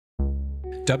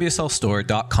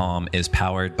WSLstore.com is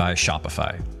powered by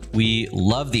Shopify. We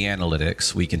love the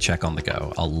analytics we can check on the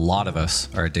go. A lot of us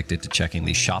are addicted to checking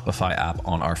the Shopify app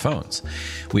on our phones.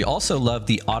 We also love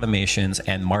the automations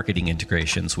and marketing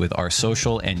integrations with our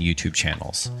social and YouTube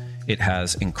channels. It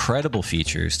has incredible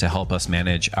features to help us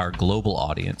manage our global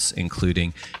audience,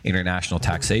 including international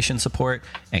taxation support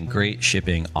and great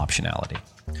shipping optionality.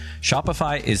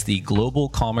 Shopify is the global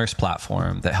commerce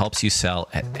platform that helps you sell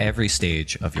at every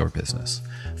stage of your business.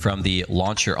 From the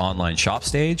launch your online shop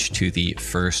stage to the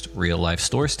first real life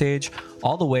store stage,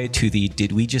 all the way to the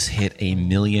did we just hit a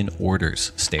million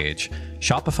orders stage,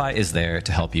 Shopify is there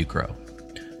to help you grow.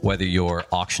 Whether you're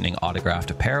auctioning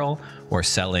autographed apparel or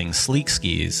selling sleek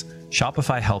skis,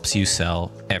 Shopify helps you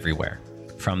sell everywhere.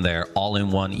 From their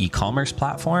all-in-one e-commerce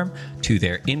platform to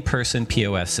their in-person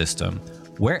POS system,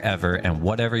 wherever and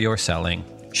whatever you're selling,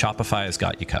 Shopify has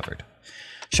got you covered.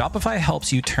 Shopify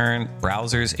helps you turn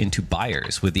browsers into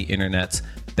buyers with the internet's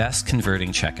best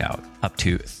converting checkout, up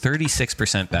to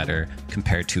 36% better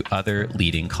compared to other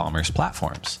leading commerce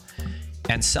platforms.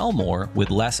 And sell more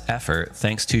with less effort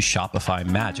thanks to Shopify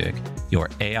Magic, your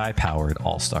AI-powered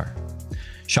all-star.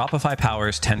 Shopify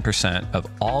powers 10% of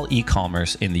all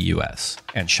e-commerce in the US,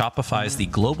 and Shopify is the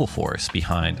global force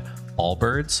behind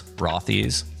Allbirds,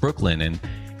 Rothy's, Brooklinen,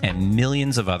 and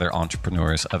millions of other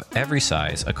entrepreneurs of every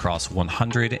size across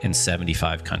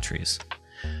 175 countries.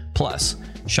 Plus,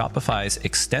 Shopify's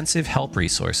extensive help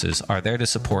resources are there to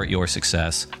support your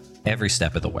success every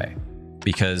step of the way.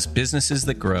 Because businesses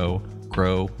that grow,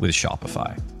 grow with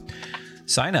Shopify.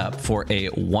 Sign up for a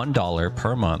 $1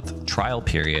 per month trial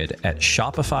period at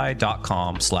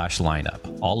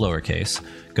shopify.com/lineup, all lowercase.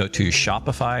 Go to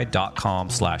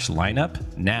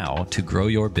shopify.com/lineup now to grow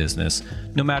your business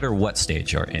no matter what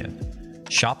stage you're in.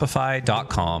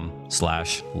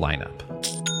 Shopify.com/lineup.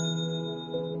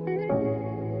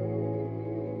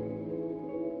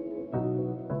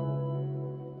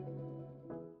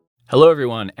 Hello,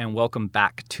 everyone, and welcome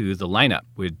back to The Lineup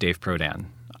with Dave Prodan.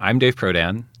 I'm Dave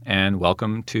Prodan, and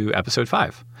welcome to episode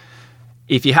 5.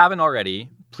 If you haven't already,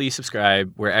 please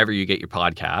subscribe wherever you get your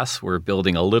podcasts. We're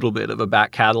building a little bit of a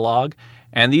back catalog,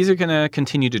 and these are going to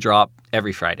continue to drop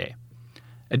every Friday.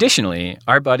 Additionally,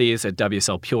 our buddies at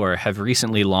WSL Pure have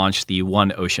recently launched the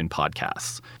One Ocean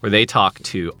podcast, where they talk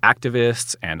to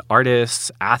activists and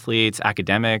artists, athletes,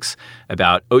 academics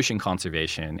about ocean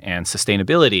conservation and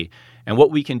sustainability and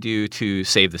what we can do to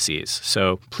save the seas.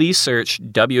 So please search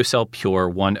WSL Pure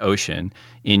One Ocean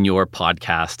in your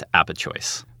podcast app of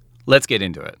choice. Let's get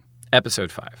into it.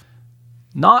 Episode 5.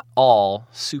 Not all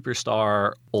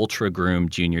superstar, ultra-groomed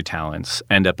junior talents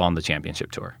end up on the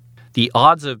championship tour. The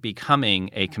odds of becoming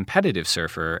a competitive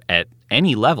surfer at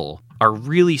any level are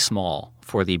really small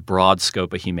for the broad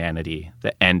scope of humanity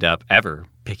that end up ever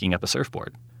picking up a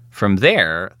surfboard. From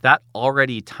there, that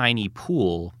already tiny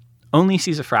pool only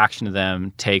sees a fraction of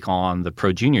them take on the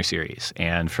Pro Junior Series.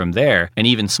 And from there, an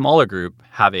even smaller group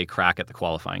have a crack at the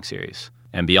qualifying series.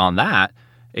 And beyond that,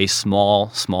 a small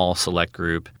select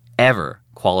group ever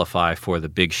qualify for the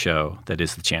big show that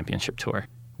is the championship tour.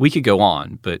 We could go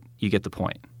on, but you get the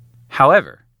point.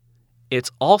 However,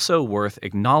 it's also worth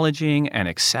acknowledging and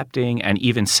accepting and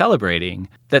even celebrating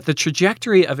that the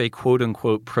trajectory of a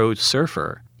quote-unquote pro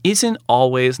surfer isn't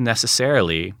always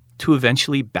necessarily to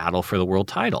eventually battle for the world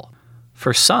title.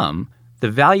 For some,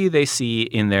 the value they see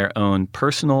in their own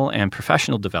personal and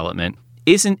professional development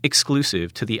isn't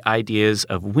exclusive to the ideas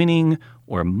of winning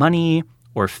or money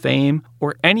or fame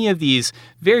or any of these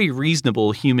very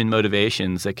reasonable human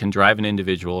motivations that can drive an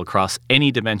individual across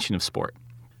any dimension of sport.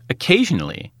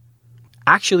 Occasionally,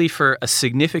 actually for a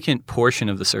significant portion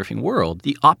of the surfing world,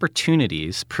 the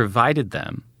opportunities provided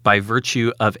them by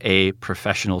virtue of a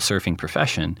professional surfing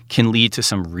profession can lead to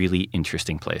some really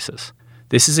interesting places.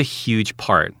 This is a huge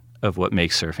part of what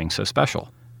makes surfing so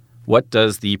special. What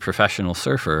does the professional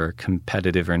surfer,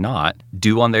 competitive or not,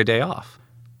 do on their day off?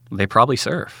 They probably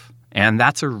surf. And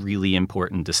that's a really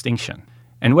important distinction.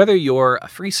 And whether you're a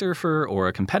free surfer or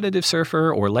a competitive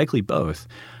surfer or likely both,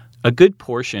 a good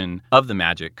portion of the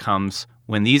magic comes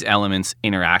when these elements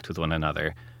interact with one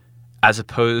another, as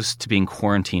opposed to being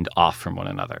quarantined off from one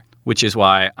another, which is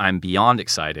why I'm beyond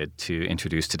excited to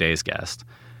introduce today's guest,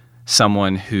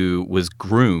 someone who was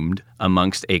groomed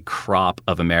amongst a crop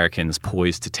of Americans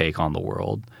poised to take on the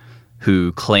world,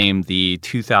 who claimed the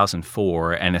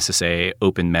 2004 NSSA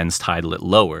Open Men's title at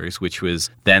Lowers, which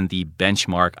was then the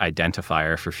benchmark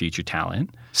identifier for future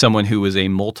talent, someone who was a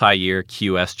multi-year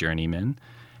QS journeyman,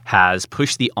 has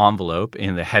pushed the envelope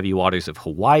in the heavy waters of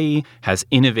Hawaii, has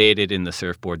innovated in the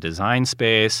surfboard design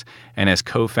space, and has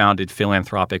co-founded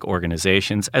philanthropic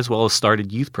organizations as well as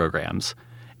started youth programs.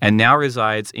 and now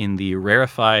resides in the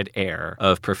rarefied air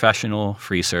of professional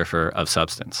free surfer of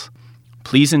substance.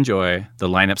 Please enjoy the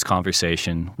Lineup's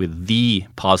conversation with the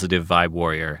positive vibe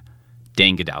warrior,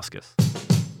 Dane Gudauskas.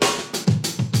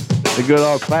 The good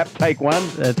old clap, take one.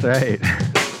 That's right.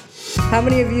 How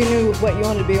many of you knew what you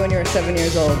wanted to be when you were 7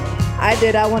 years old? I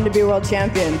did. I wanted to be a world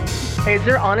champion. Hey, is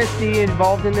there honesty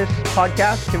involved in this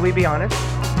podcast? Can we be honest?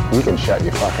 You can shut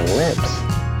your fucking lips.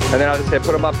 And then I'll just say,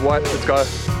 put them up, what? Let's go.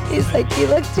 He's like, you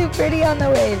look too pretty on the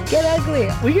wave. Get ugly.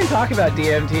 We can talk about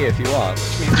DMT if you want.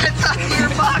 I thought you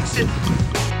were boxing.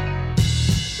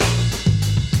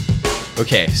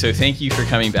 Okay, so thank you for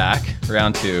coming back,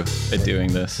 round 2 at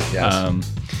doing this.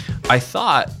 Yes. I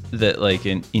thought that like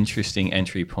an interesting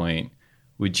entry point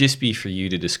would just be for you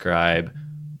to describe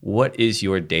what is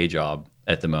your day job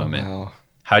at the moment. Wow.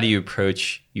 How do you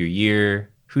approach your year?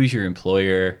 Who's your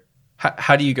employer?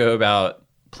 How do you go about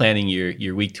planning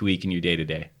your week to week and your day to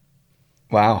day?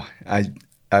 Wow.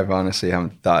 I've honestly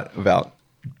haven't thought about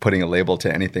putting a label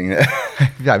to anything.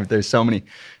 There's so many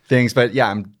things, but yeah,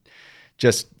 I'm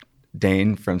just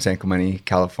Dane from San Clemente,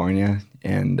 California.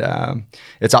 And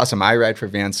it's awesome. I ride for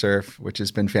Van Surf, which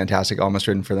has been fantastic. Almost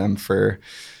ridden for them for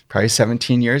probably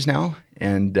 17 years now.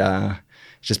 And it's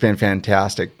just been a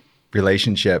fantastic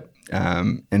relationship.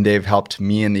 And they've helped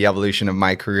me in the evolution of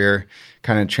my career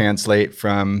kind of translate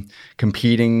from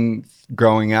competing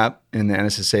growing up in the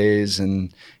NSSAs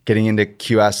and getting into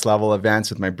QS level events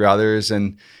with my brothers.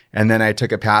 And then I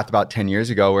took a path about 10 years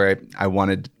ago where I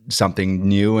wanted something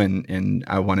new and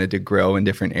I wanted to grow in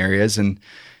different areas. And,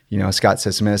 you know, Scott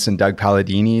Sissimus and Doug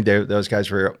Palladini, those guys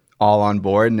were all on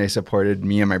board and they supported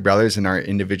me and my brothers in our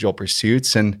individual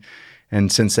pursuits. And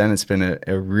since then, it's been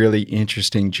a really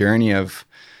interesting journey of,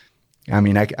 I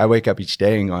mean, I wake up each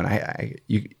day and going,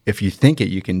 if you think it,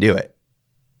 you can do it.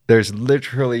 There's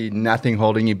literally nothing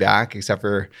holding you back except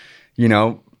for, you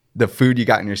know, the food you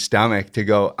got in your stomach to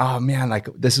go, oh man, like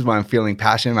this is what I'm feeling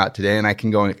passionate about today. And I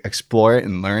can go and explore it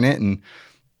and learn it. And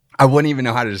I wouldn't even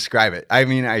know how to describe it. I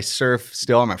mean, I surf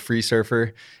still. I'm a free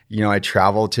surfer. You know, I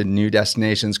travel to new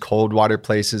destinations, cold water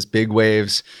places, big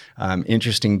waves,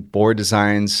 interesting board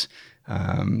designs,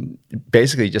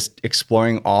 basically just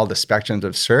exploring all the spectrums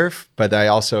of surf. But I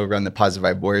also run the Positive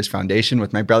Vibe Warriors Foundation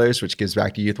with my brothers, which gives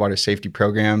back to youth water safety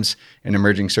programs and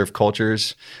emerging surf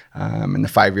cultures. In the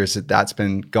 5 years that that's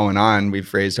been going on,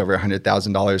 we've raised over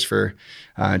 $100,000 for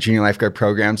junior lifeguard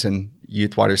programs and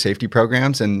youth water safety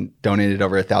programs and donated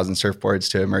over 1,000 surfboards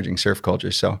to emerging surf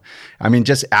cultures. So, I mean,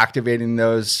 just activating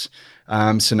those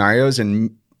scenarios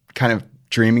and kind of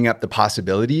dreaming up the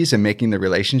possibilities and making the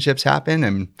relationships happen.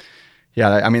 And yeah,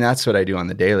 I mean, that's what I do on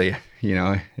the daily, you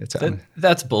know.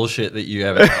 That's bullshit that you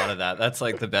haven't thought of that. That's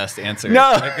like the best answer.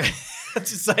 No.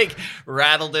 It's just like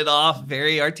rattled it off,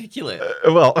 very articulate.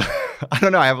 Well, I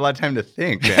don't know. I have a lot of time to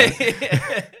think, man.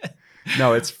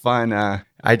 No, it's fun.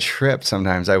 I trip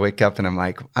sometimes. I wake up and I'm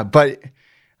like, but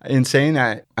in saying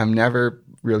that, I'm never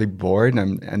really bored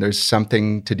and there's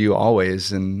something to do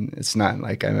always. And it's not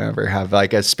like I ever have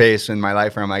like a space in my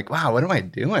life where I'm like, wow, what am I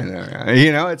doing?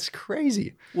 You know, it's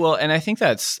crazy. Well, and I think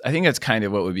that's kind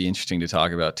of what would be interesting to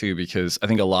talk about too, because I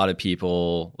think a lot of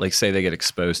people, like say they get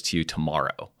exposed to you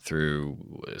tomorrow through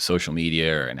social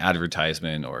media or an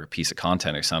advertisement or a piece of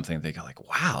content or something. They go like,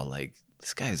 wow, like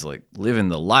this guy's like living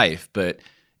the life, but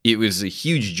it was a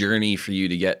huge journey for you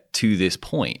to get to this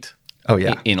point. Oh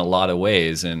yeah, in a lot of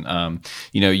ways. And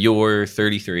you know, you're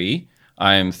 33,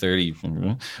 I'm 30,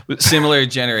 similar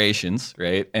generations,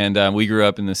 right? And we grew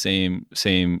up in the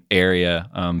same area,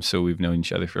 so we've known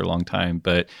each other for a long time.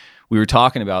 But we were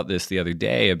talking about this the other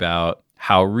day about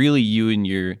how really you and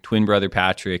your twin brother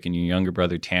Patrick and your younger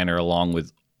brother Tanner, along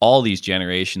with all these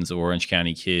generations of Orange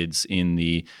County kids in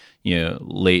the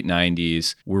late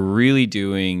 90s, were really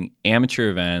doing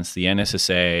amateur events, the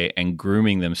NSSA, and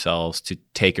grooming themselves to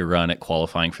take a run at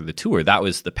qualifying for the tour. That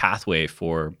was the pathway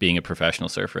for being a professional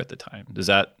surfer at the time. Does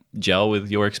that gel with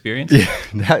your experience?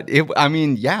 Yeah, I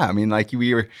mean, like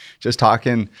we were just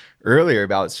talking earlier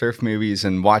about surf movies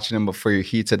and watching them before your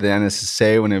heats at the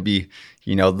NSSA when it'd be,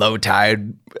 low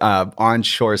tide,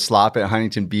 onshore slop at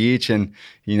Huntington Beach. And,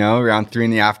 around 3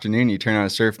 p.m, you turn on a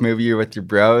surf movie with your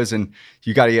bros and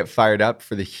you got to get fired up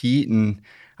for the heat. And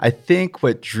I think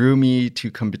what drew me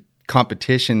to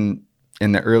competition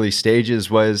in the early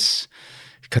stages was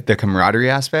the camaraderie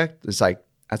aspect. It's like,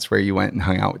 that's where you went and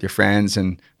hung out with your friends,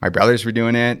 and my brothers were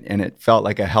doing it, and it felt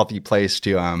like a healthy place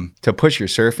to push your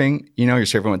surfing. You're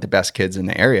surfing with the best kids in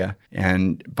the area,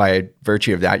 and by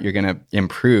virtue of that, you're going to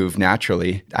improve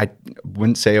naturally. I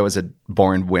wouldn't say I was a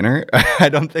born winner.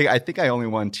 I think I only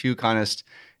won 2 contests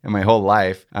in my whole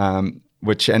life.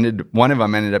 one of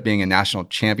them ended up being a national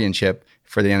championship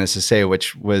for the NSSA,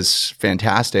 which was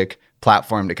fantastic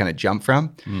platform to kind of jump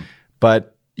from.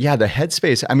 But yeah, the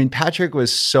headspace, I mean, Patrick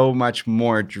was so much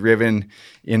more driven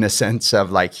in a sense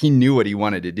of like, he knew what he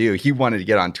wanted to do. He wanted to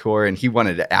get on tour and he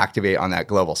wanted to activate on that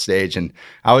global stage. And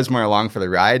I was more along for the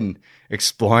ride and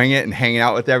exploring it and hanging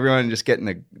out with everyone and just getting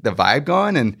the vibe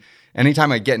going. And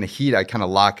anytime I get in the heat, I kind of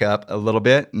lock up a little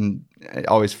bit, and I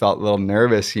always felt a little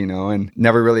nervous, and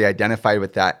never really identified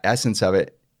with that essence of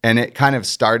it. And it kind of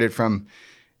started from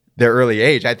the early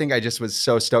age. I think I just was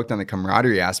so stoked on the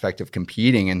camaraderie aspect of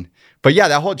competing. But yeah,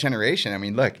 that whole generation, I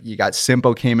mean, look, you got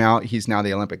Simpo came out. He's now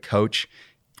the Olympic coach.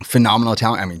 Phenomenal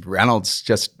talent. I mean, Reynolds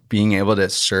just being able to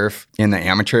surf in the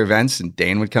amateur events, and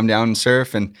Dane would come down and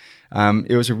surf. And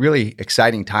it was a really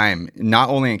exciting time, not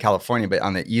only in California, but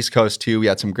on the East Coast too. We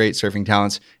had some great surfing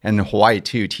talents, and in Hawaii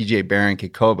too. TJ Barron,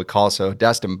 Kikoba, Calso,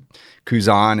 Destin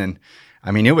Kuzan. And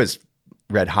I mean, it was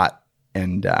red hot.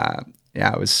 And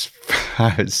yeah, I was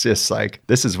just like,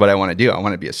 this is what I want to do. I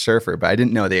want to be a surfer, but I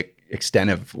didn't know the extent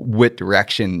of what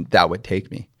direction that would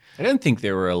take me. I don't think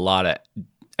there were a lot of,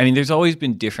 I mean, there's always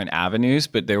been different avenues,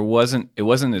 but it wasn't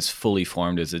as fully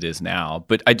formed as it is now.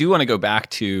 But I do want to go back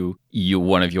to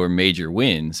one of your major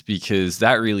wins, because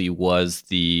that really was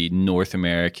the North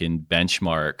American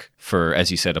benchmark for,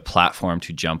 as you said, a platform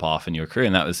to jump off in your career.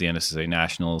 And that was the NSSA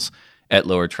Nationals at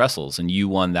Lower Trestles. And you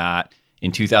won that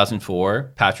in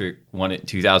 2004. Patrick won it in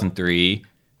 2003.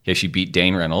 He actually beat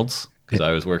Dane Reynolds, because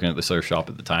I was working at the surf shop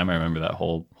at the time. I remember that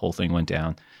whole thing went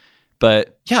down.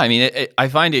 But yeah, I mean, I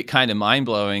find it kind of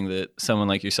mind-blowing that someone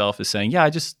like yourself is saying, yeah,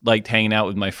 I just liked hanging out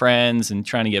with my friends and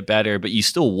trying to get better, but you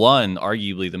still won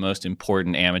arguably the most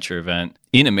important amateur event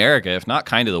in America, if not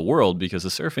kind of the world, because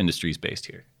the surf industry is based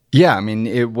here. Yeah, I mean,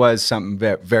 it was something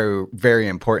very, very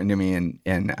important to me,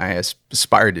 and I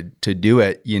aspired to do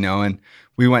it, and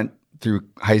we went through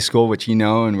high school, which and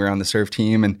we were on the surf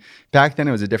team. And back then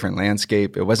it was a different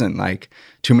landscape. It wasn't like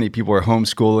too many people were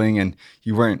homeschooling, and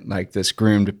you weren't like this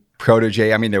groomed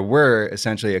protege. I mean, there were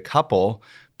essentially a couple,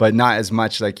 but not as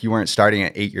much. Like, you weren't starting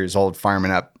at 8 years old,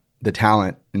 farming up the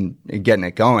talent and getting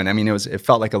it going. I mean, it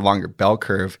felt like a longer bell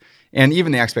curve. And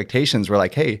even the expectations were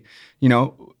like, hey,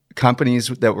 companies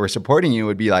that were supporting you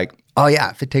would be like, oh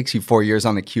yeah, if it takes you 4 years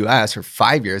on the QS or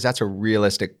 5 years, that's a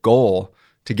realistic goal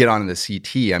to get onto the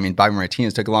CT. I mean, Bobby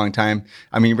Martinez took a long time.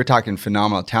 I mean, we're talking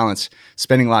phenomenal talents,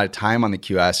 spending a lot of time on the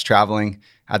QS, traveling.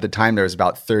 At the time, there was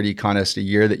about 30 contests a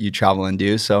year that you travel and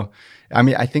do. So, I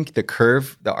mean, I think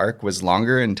the arc was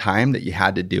longer in time that you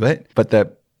had to do it. But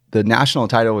the national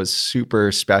title was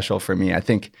super special for me. I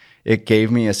think it gave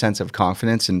me a sense of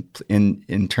confidence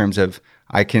in terms of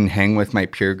I can hang with my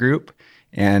peer group.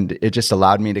 And it just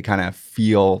allowed me to kind of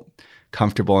feel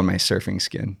comfortable in my surfing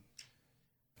skin.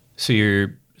 So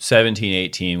you're 17,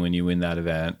 18 when you win that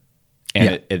event.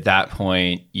 And at that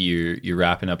point, you're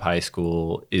wrapping up high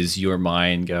school. Is your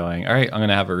mind going, all right, I'm going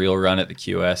to have a real run at the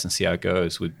QS and see how it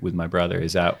goes with my brother?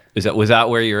 Was that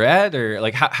where you're at? Or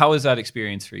like, how was that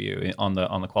experience for you on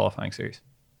the qualifying series?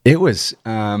 It was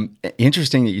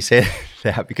interesting that you say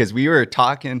that, because we were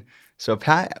talking. So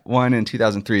Pat won in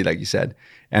 2003, like you said,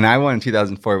 and I won in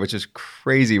 2004, which is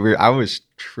crazy. I was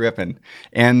tripping.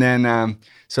 And then,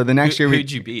 so the next year,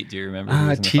 who'd you beat? Do you remember?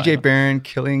 TJ Barron,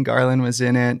 Killian Garland was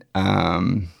in it.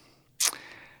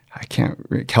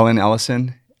 Kellen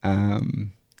Ellison.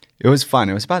 It was fun.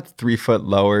 It was about 3 foot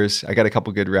lowers. I got a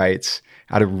couple good rights.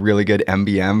 I had a really good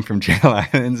MBM from Channel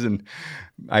Islands, and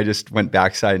I just went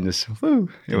backside and just, woo.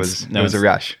 It was a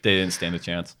rush. They didn't stand a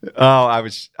chance. Oh,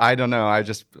 I don't know. I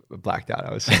just blacked out.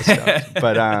 I was so stoked.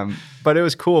 But it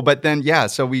was cool. But then, yeah,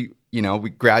 so we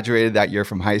graduated that year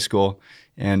from high school,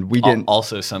 and we didn't.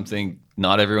 Also something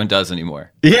not everyone does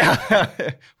anymore. Yeah.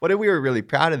 But we were really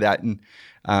proud of that. And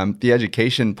the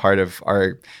education part of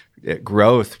our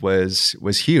growth was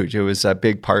huge. It was a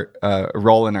big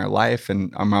role in our life.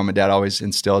 And our mom and dad always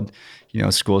instilled,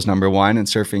 school's number one and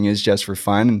surfing is just for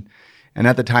fun. And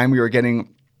at the time we were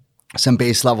getting some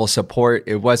base level support.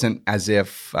 It wasn't as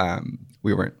if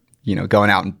we weren't, going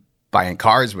out and buying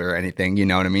cars or anything, you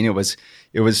know what I mean?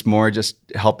 It was more just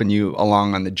helping you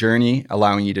along on the journey,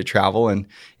 allowing you to travel.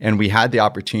 And we had the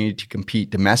opportunity to compete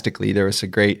domestically. There was a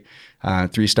great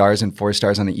 3 stars and 4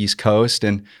 stars on the East Coast.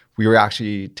 And we were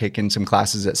actually taking some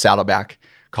classes at Saddleback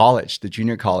College, the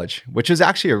junior college, which was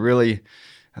actually a really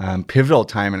pivotal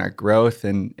time in our growth.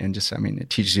 And just, it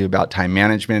teaches you about time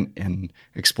management and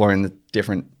exploring the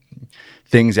different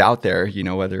things out there,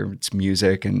 whether it's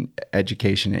music and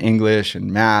education and English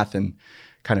and math, and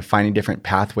kind of finding different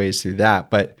pathways through that.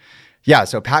 But yeah,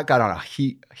 so Pat got on a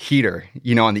heater,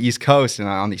 on the East Coast and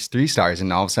on these 3 stars.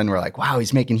 And all of a sudden we're like, wow,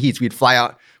 he's making heats. We'd fly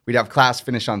out. we'd have class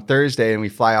finish on Thursday and we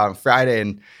fly out on Friday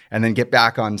and then get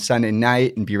back on Sunday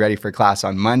night and be ready for class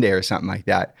on Monday or something like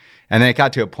that. And then it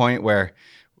got to a point where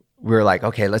we were like,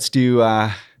 okay, let's do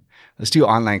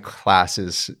online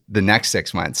classes the next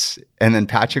 6 months. And then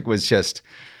Patrick was just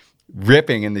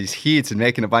ripping in these heats and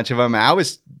making a bunch of them. And I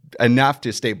was enough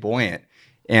to stay buoyant.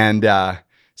 And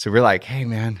so we're like, hey,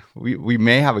 man, we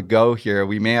may have a go here.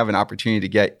 We may have an opportunity to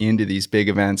get into these big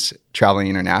events traveling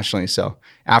internationally. So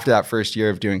after that first year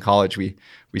of doing college, we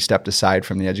stepped aside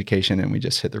from the education and we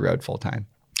just hit the road full time.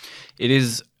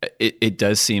 It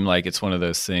does seem like it's one of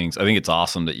those things. I think it's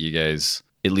awesome that you guys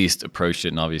at least approached it,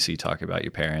 and obviously talk about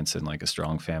your parents and like a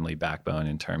strong family backbone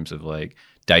in terms of like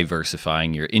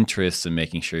diversifying your interests and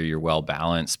making sure you're well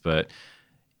balanced. But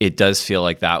it does feel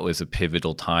like that was a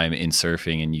pivotal time in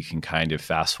surfing, and you can kind of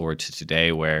fast forward to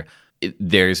today where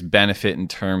there's benefit in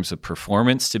terms of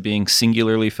performance to being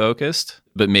singularly focused,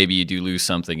 but maybe you do lose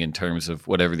something in terms of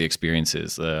whatever the experience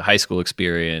is, the high school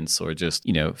experience, or just,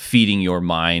 feeding your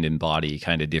mind and body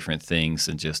kind of different things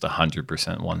than just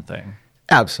 100% one thing.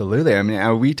 Absolutely. I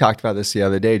mean, we talked about this the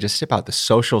other day, just about the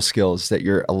social skills that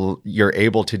you're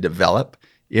able to develop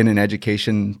in an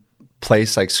education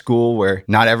place like school, where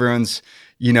not everyone's,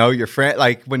 your friend.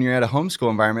 Like when you're at a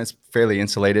homeschool environment, it's fairly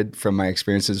insulated from my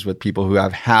experiences with people who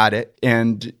have had it.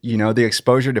 And, the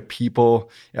exposure to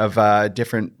people of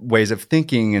different ways of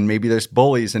thinking, and maybe there's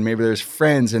bullies and maybe there's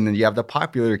friends, and then you have the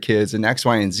popular kids and X,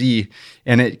 Y, and Z.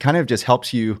 And it kind of just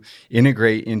helps you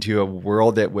integrate into a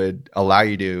world that would allow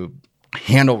you to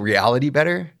handle reality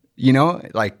better,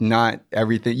 like not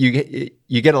everything you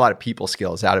get a lot of people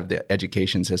skills out of the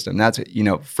education system. That's,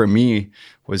 for me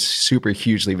was super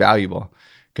hugely valuable,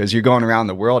 because you're going around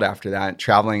the world after that,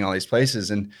 traveling all these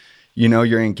places, and,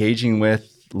 you're engaging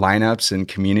with lineups and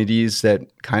communities that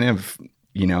kind of,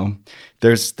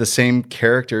 there's the same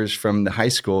characters from the high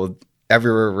school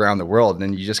everywhere around the world.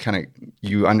 And you just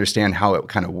you understand how it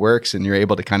kind of works, and you're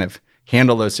able to kind of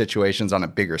handle those situations on a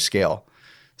bigger scale.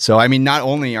 So, I mean, not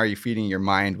only are you feeding your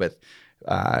mind with,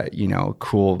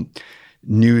 cool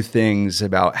new things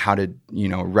about how to,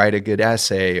 write a good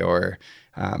essay, or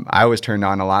I was turned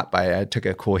on a lot I took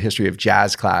a cool history of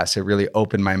jazz class. It really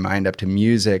opened my mind up to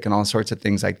music and all sorts of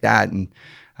things like that. And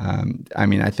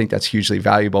I think that's hugely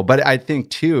valuable. But I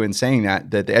think too, in saying that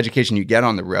the education you get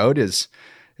on the road is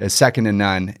second to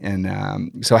none.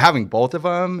 And so having both of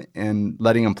them and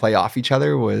letting them play off each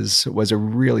other was a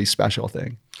really special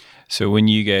thing. So when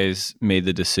you guys made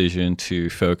the decision to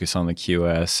focus on the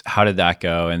QS, how did that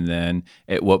go? And then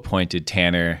at what point did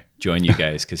Tanner join you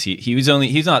guys? Because he's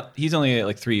only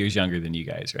like 3 years younger than you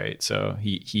guys, right? So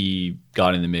he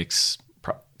got in the mix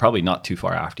probably not too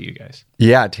far after you guys.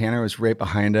 Yeah, Tanner was right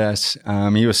behind us.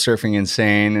 He was surfing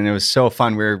insane, and it was so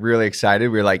fun. We were really excited.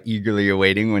 We were like eagerly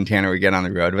awaiting when Tanner would get on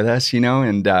the road with us,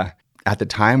 And at the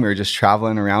time, we were just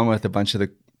traveling around with a bunch of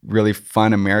the really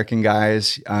fun American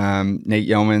guys. Nate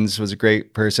Yeomans was a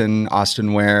great person.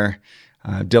 Austin Ware,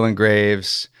 Dylan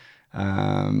Graves,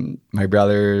 my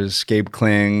brothers, Gabe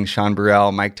Kling, Sean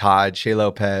Burrell, Mike Todd, Shea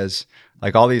Lopez,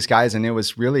 like all these guys. And it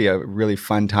was really a really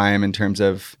fun time in terms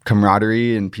of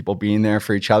camaraderie and people being there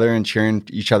for each other and cheering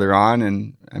each other on.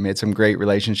 And I made some great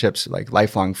relationships, like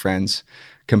lifelong friends,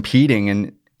 competing.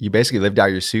 And you basically lived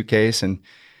out your suitcase and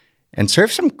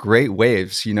surfed some great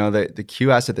waves. The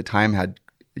QS at the time had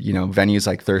venues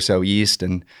like Thurso East,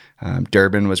 and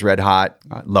Durban was red hot.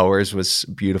 Lowers was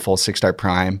beautiful, 6-star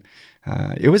prime.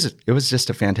 It was just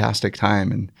a fantastic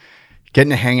time, and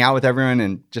getting to hang out with everyone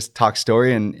and just talk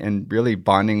story and really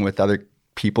bonding with other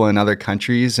people in other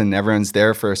countries, and everyone's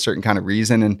there for a certain kind of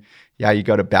reason. And yeah, you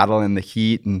go to battle in the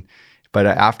heat, but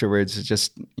afterwards it's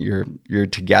just you're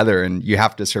together, and you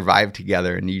have to survive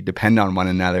together, and you depend on one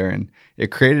another, and it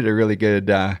created a really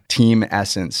good team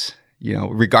essence,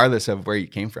 regardless of where you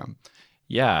came from.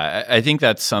 Yeah, I think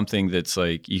that's something that's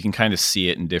like, you can kind of see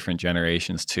it in different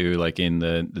generations too. Like in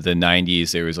the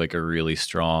 90s, there was like a really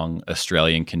strong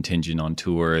Australian contingent on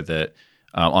tour that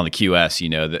on the QS,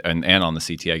 and on the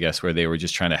CT, I guess, where they were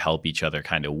just trying to help each other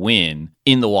kind of win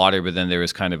in the water. But then there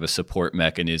was kind of a support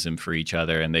mechanism for each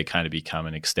other, and they kind of become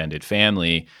an extended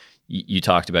family. You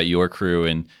talked about your crew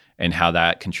and how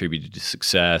that contributed to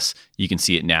success. You can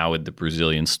see it now with the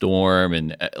Brazilian Storm,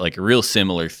 and like a real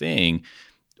similar thing.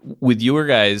 With your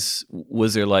guys,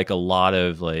 was there like a lot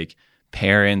of like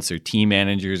parents or team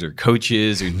managers or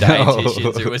coaches or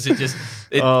dietitians, or was it just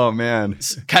oh man,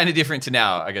 it's kind of different to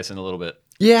now, I guess, in a little bit?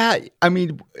 Yeah, I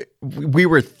mean, we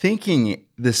were thinking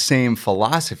the same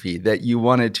philosophy, that you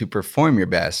wanted to perform your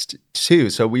best too.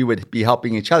 So we would be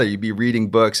helping each other. You'd be reading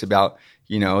books about,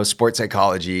 sports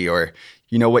psychology, or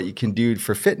what you can do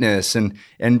for fitness, and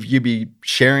you'd be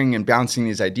sharing and bouncing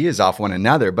these ideas off one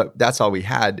another. But that's all we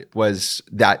had was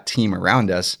that team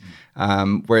around us.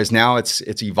 Whereas now it's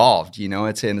evolved,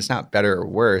 it's not better or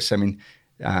worse. I mean,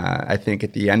 I think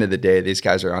at the end of the day, these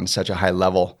guys are on such a high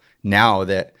level now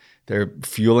that they're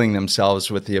fueling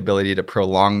themselves with the ability to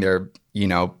prolong their,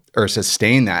 or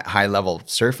sustain that high level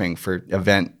surfing for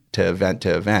event to event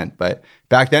to event. But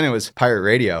back then it was pirate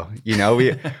radio.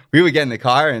 We would get in the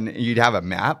car and you'd have a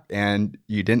map and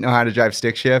you didn't know how to drive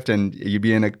stick shift, and you'd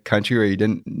be in a country where you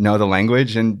didn't know the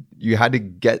language and you had to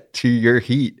get to your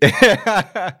heat.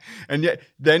 And yet,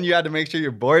 then you had to make sure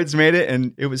your boards made it.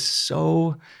 And it was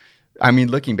so,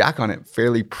 looking back on it,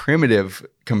 fairly primitive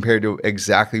compared to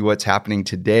exactly what's happening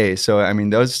today. So,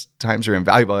 those times are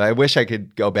invaluable. I wish I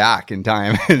could go back in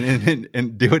time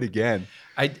and do it again.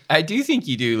 I do think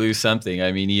you do lose something.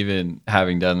 Even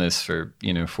having done this for,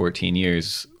 14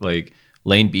 years, like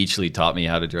Lane Beachley taught me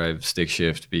how to drive stick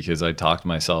shift because I talked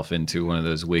myself into one of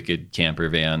those wicked camper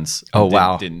vans. Oh,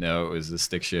 wow. Didn't know it was a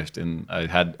stick shift, and I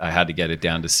had to get it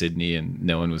down to Sydney, and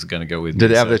no one was going to go with me.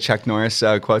 Did it have the Chuck Norris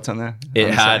quotes on there?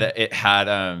 It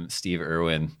had Steve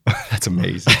Irwin. That's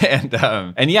amazing.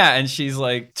 and she's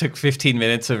like, took 15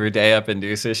 minutes of her day up in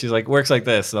Noosa. She's like, works like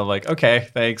this. And I'm like, okay,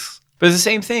 thanks. But it's the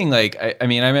same thing. Like, I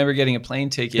remember getting a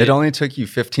plane ticket. It only took you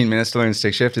 15 minutes to learn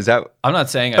stick shift. Is that? I'm not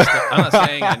saying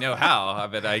I know how,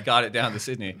 but I got it down to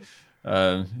Sydney.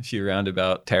 A few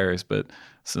roundabout terrors, but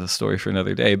it's a story for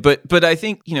another day. But I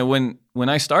think, when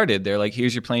I started, they're like,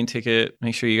 here's your plane ticket.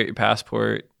 Make sure you get your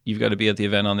passport. You've got to be at the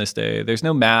event on this day. There's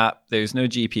no map. There's no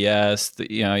GPS.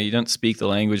 You don't speak the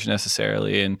language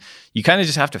necessarily, and you kind of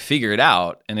just have to figure it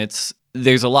out. And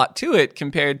there's a lot to it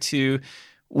compared to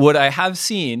what I have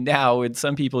seen now with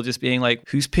some people just being like,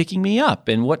 who's picking me up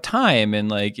and what time? And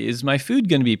like, is my food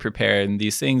going to be prepared and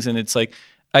these things? And it's like,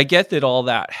 I get that all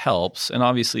that helps. And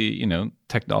obviously,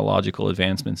 technological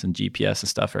advancements and GPS and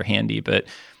stuff are handy. But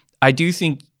I do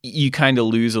think you kind of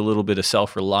lose a little bit of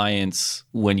self-reliance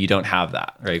when you don't have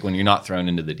that, right? When you're not thrown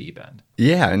into the deep end.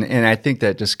 Yeah. And I think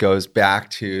that just goes back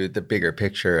to the bigger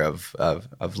picture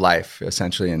of life,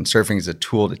 essentially. And surfing is a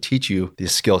tool to teach you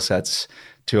these skill sets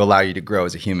to allow you to grow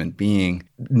as a human being,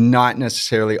 not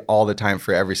necessarily all the time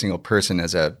for every single person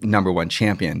as a number one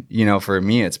champion. For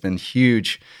me, it's been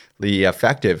hugely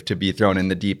effective to be thrown in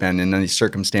the deep end in these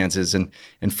circumstances and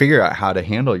figure out how to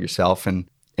handle yourself. And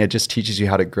it just teaches you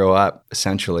how to grow up,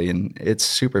 essentially. And it's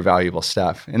super valuable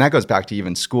stuff. And that goes back to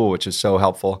even school, which is so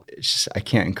helpful. It's just, I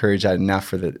can't encourage that enough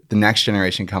for the next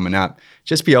generation coming up.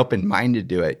 Just be open-minded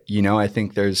to it. I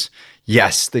think there's,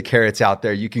 yes, the carrots out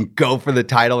there. You can go for the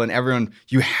title, and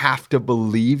you have to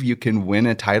believe you can win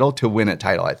a title to win a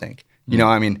title, I think.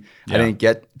 I didn't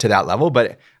get to that level,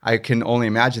 but I can only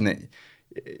imagine that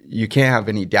you can't have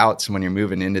any doubts when you're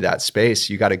moving into that space.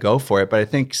 You got to go for it. But I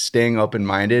think staying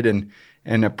open-minded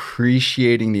and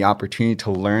appreciating the opportunity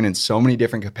to learn in so many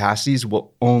different capacities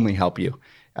will only help you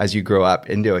as you grow up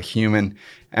into a human.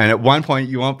 And at one point,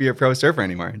 you won't be a pro surfer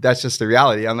anymore. That's just the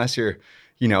reality, unless you're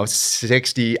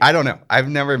 60. I don't know. I've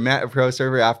never met a pro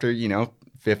surfer after,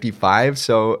 55.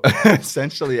 So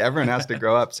essentially, everyone has to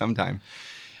grow up sometime.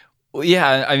 Well,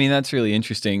 yeah, that's really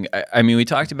interesting. We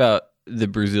talked about the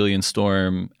Brazilian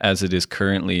storm as it is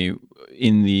currently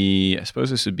in the, I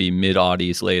suppose this would be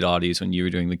mid-aughties, late aughties when you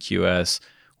were doing the QS.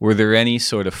 Were there any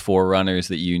sort of forerunners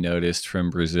that you noticed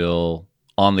from Brazil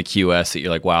on the QS that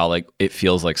you're like, wow, like it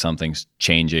feels like something's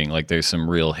changing, like there's some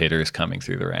real hitters coming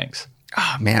through the ranks?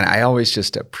 Oh, man, I always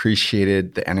just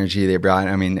appreciated the energy they brought.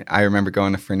 I remember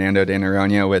going to Fernando de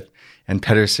Noronha and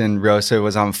Pedersen Rosa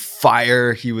was on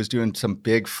fire. He was doing some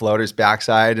big floaters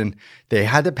backside, and they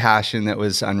had the passion that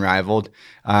was unrivaled.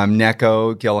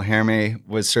 Neko Guilherme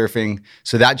was surfing.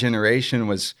 So that generation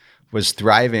was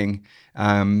thriving.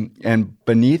 And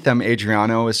beneath them,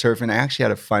 Adriano was surfing. I actually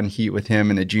had a fun heat with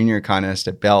him in a junior contest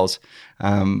at Bell's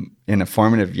in the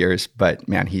formative years. But,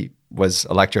 man, he was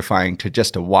electrifying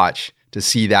to watch. To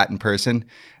see that in person,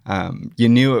 you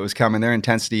knew it was coming. Their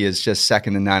intensity is just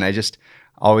second to none. I just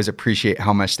always appreciate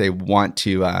how much they want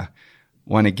to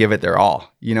give it their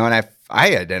all. And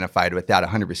I identified with that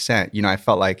 100%. I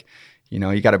felt like,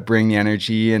 you got to bring the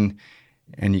energy and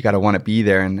you got to want to be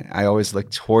there. And I always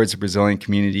look towards the Brazilian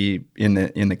community in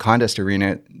the contest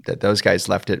arena that those guys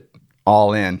left it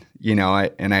all in.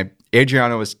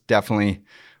 Adriano was definitely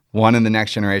one in the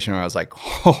next generation where I was like,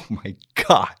 oh my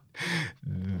God.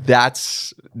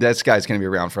 This guy's going to be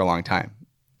around for a long time.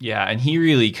 Yeah, and he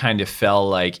really kind of fell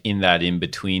like in that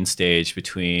in-between stage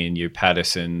between your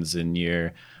Pattersons and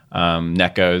your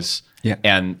Nekos. Yeah.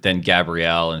 And then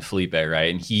Gabriel and Felipe,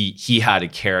 right? And he had to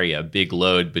carry a big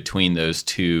load between those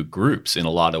two groups in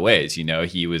a lot of ways. You know,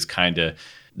 he was kind of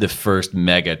the first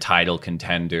mega title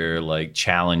contender, like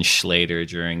challenged Schlatter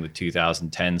during the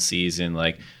 2010 season,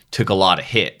 like took a lot of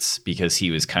hits because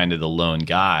he was kind of the lone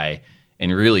guy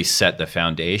and really set the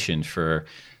foundation for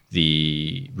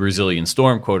the Brazilian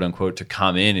Storm, quote unquote, to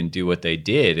come in and do what they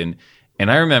did.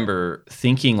 And I remember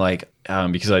thinking like,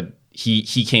 because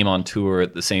he came on tour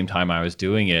at the same time I was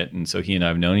doing it. And so he and I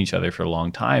have known each other for a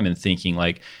long time, and thinking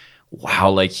like, wow,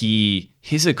 like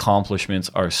his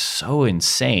accomplishments are so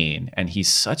insane. And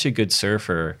he's such a good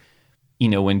surfer. You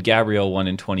know, when Gabriel won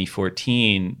in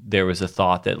 2014, there was a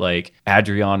thought that like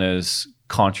Adriano's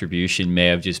contribution may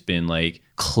have just been like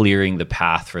clearing the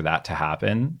path for that to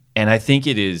happen. And I think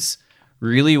it is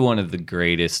really one of the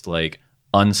greatest, like,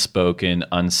 unspoken,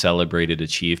 uncelebrated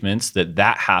achievements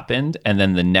that happened. And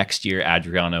then the next year,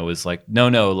 Adriano was like,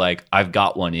 no, like, I've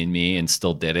got one in me, and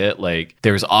still did it. Like,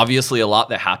 there's obviously a lot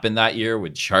that happened that year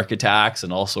with shark attacks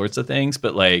and all sorts of things.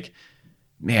 But like,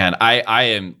 man, I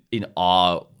am in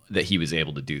awe that he was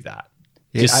able to do that.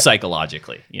 Just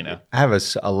psychologically, you know. I have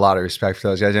a lot of respect for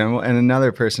those guys. And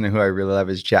another person who I really love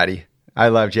is Jaddy. I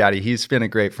love Jaddy. He's been a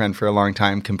great friend for a long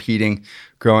time, competing,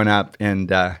 growing up.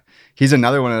 And he's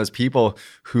another one of those people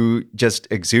who just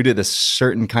exuded a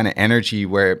certain kind of energy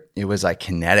where it was like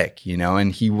kinetic, you know,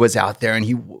 and he was out there and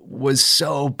he was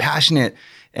so passionate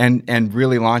and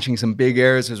really launching some big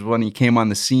airs was when he came on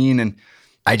the scene. And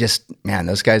man,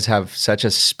 those guys have such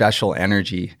a special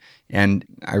energy. And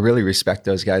I really respect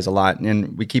those guys a lot.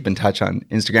 And we keep in touch on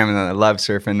Instagram, and I love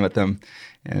surfing with them.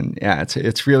 And yeah,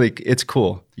 it's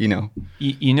cool, you know.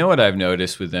 You know what I've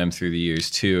noticed with them through the years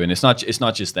too, and it's not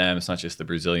just them, it's not just the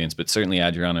Brazilians, but certainly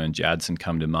Adriano and Jadson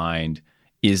come to mind,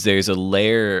 is there's a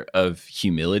layer of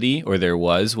humility, or there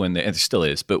was and there still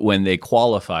is, but when they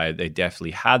qualified, they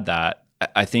definitely had that.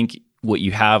 I think what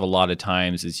you have a lot of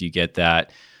times is you get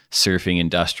that surfing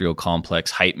industrial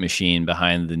complex hype machine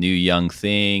behind the new young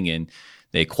thing, and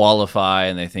they qualify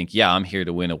and they think, yeah, I'm here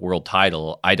to win a world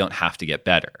title. I don't have to get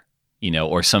better, you know,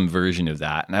 or some version of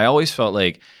that. And I always felt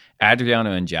like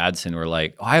Adriano and Jadson were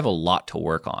like, I have a lot to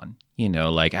work on. You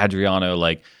know, like Adriano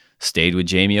like stayed with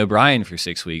Jamie O'Brien for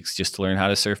 6 weeks just to learn how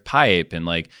to surf pipe, and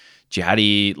like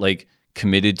Jaddy like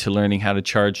committed to learning how to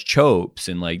charge chopes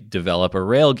and like develop a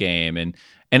rail game.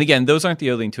 And again, those aren't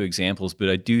the only two examples, but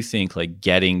I do think like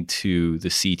getting to the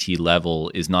CT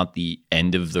level is not the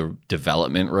end of the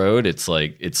development road. It's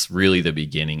like, it's really the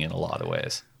beginning in a lot of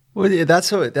ways. Well, yeah,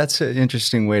 that's an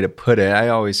interesting way to put it. I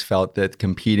always felt that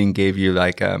competing gave you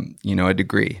like a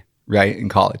degree, right, in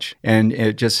college. And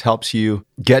it just helps you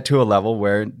get to a level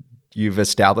where you've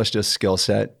established a skill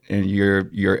set and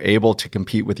you're able to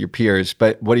compete with your peers.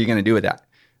 But what are you going to do with that?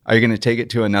 Are you going to take it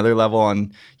to another level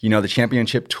on, you know, the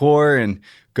championship tour and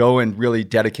go and really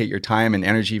dedicate your time and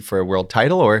energy for a world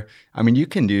title? Or, I mean, you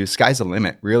can do, sky's the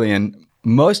limit, really. And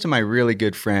most of my really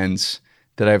good friends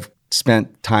that I've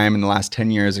spent time in the last 10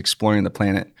 years exploring the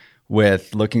planet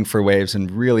with, looking for waves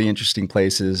in really interesting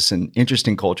places and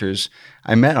interesting cultures,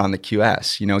 I met on the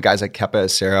QS. You know, guys like Kepa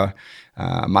Asero,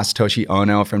 Masatoshi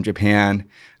Ono from Japan.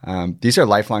 These are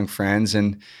lifelong friends.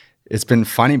 And it's been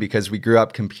funny because we grew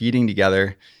up competing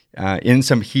together in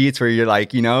some heats where you're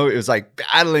like, you know, it was like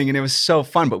battling and it was so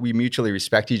fun, but we mutually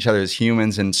respect each other as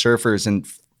humans and surfers, and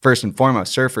first and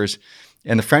foremost surfers.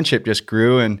 And the friendship just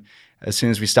grew. And as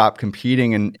soon as we stopped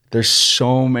competing, and there's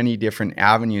so many different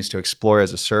avenues to explore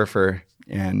as a surfer.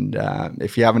 And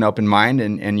if you have an open mind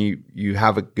and you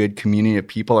have a good community of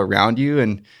people around you,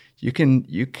 and you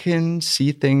can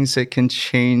see things that can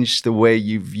change the way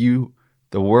you view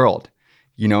the world.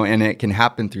 You know, and it can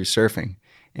happen through surfing.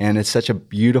 And it's such a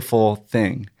beautiful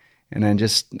thing. And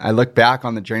I look back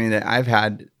on the journey that I've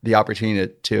had the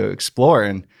opportunity to explore,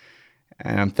 and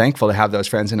I'm thankful to have those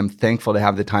friends, and I'm thankful to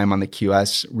have the time on the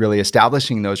QS really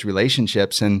establishing those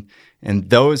relationships, and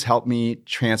those helped me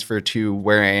transfer to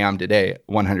where I am today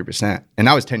 100%. And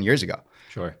that was 10 years ago.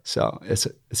 Sure. So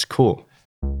it's cool.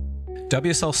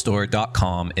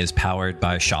 WSLStore.com is powered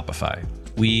by Shopify.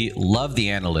 We love the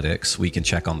analytics we can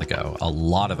check on the go. A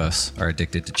lot of us are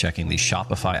addicted to checking the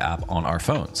Shopify app on our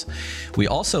phones. We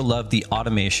also love the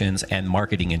automations and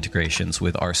marketing integrations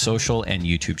with our social and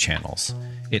YouTube channels.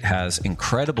 It has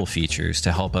incredible features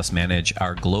to help us manage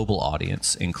our global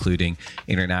audience, including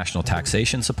international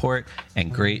taxation support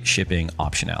and great shipping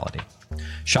optionality.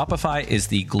 Shopify is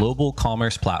the global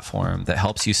commerce platform that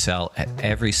helps you sell at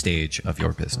every stage of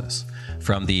your business.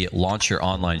 From the launch your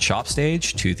online shop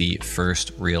stage to the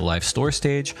first real life store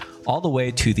stage, all the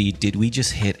way to the did we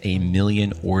just hit 1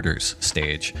 million orders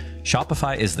stage,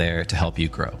 Shopify is there to help you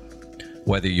grow.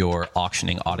 Whether you're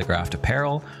auctioning autographed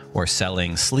apparel or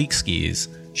selling sleek skis,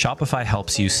 Shopify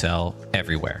helps you sell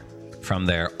everywhere. From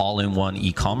their all-in-one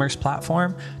e-commerce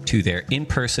platform to their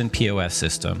in-person POS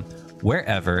system,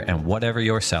 wherever and whatever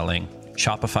you're selling,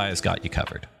 Shopify has got you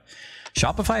covered.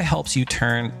 Shopify helps you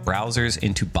turn browsers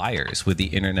into buyers with the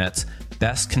internet's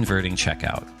best converting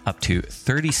checkout, up to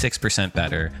 36%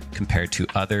 better compared to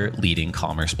other leading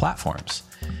commerce platforms.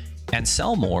 And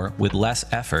sell more with less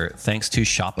effort thanks to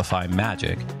Shopify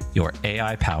Magic, your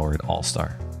AI-powered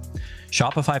all-star.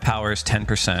 Shopify powers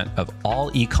 10% of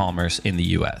all e-commerce in the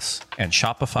US, and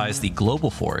Shopify is the global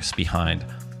force behind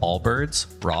Allbirds,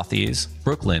 Rothy's,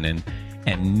 Brooklinen,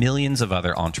 and millions of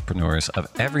other entrepreneurs of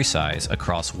every size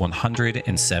across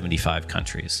 175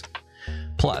 countries.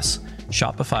 Plus,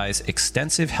 Shopify's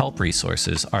extensive help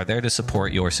resources are there to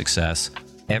support your success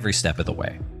every step of the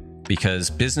way. Because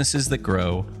businesses that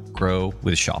grow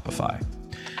with Shopify.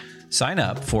 Sign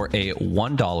up for a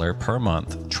 $1 per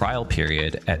month trial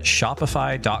period at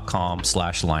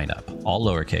shopify.com/lineup, all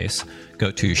lowercase.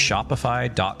 Go to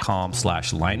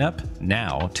shopify.com/lineup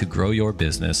now to grow your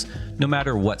business no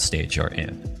matter what stage you're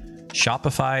in.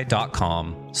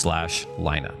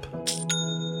 Shopify.com/lineup.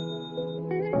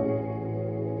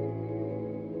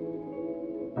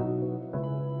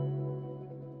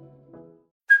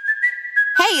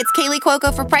 Hey, it's Kaylee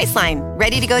Cuoco for Priceline.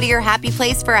 Ready to go to your happy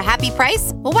place for a happy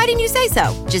price? Well, why didn't you say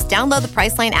so? Just download the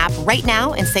Priceline app right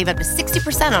now and save up to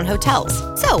 60% on hotels.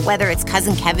 So whether it's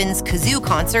Cousin Kevin's Kazoo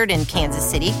Concert in Kansas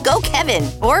City, go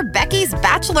Kevin, or Becky's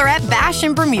Bachelorette Bash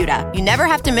in Bermuda, you never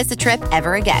have to miss a trip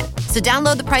ever again. So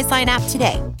download the Priceline app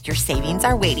today. Your savings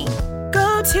are waiting.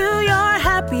 Go to your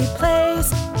happy place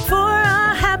for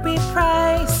a happy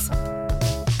price.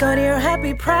 Go to your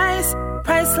happy price,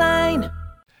 Priceline.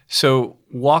 So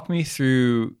walk me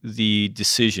through the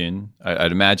decision.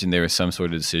 I'd imagine there was some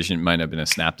sort of decision. It might not have been a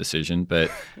snap decision, but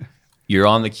you're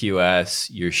on the QS,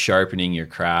 you're sharpening your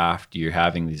craft, you're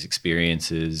having these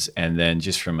experiences, and then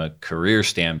just from a career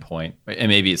standpoint, and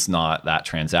maybe it's not that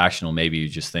transactional, maybe you're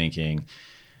just thinking,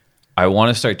 I want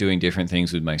to start doing different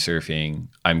things with my surfing.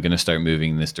 I'm going to start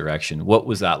moving in this direction. What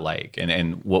was that like?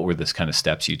 And what were the kind of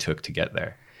steps you took to get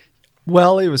there?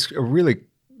 Well, it was a really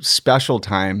special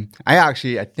time. I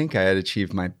think I had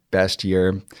achieved my best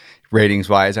year ratings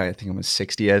wise. I think I was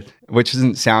 60th, which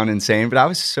doesn't sound insane, but I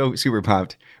was so super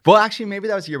pumped. Well, actually, maybe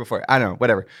that was the year before. I don't know,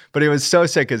 whatever. But it was so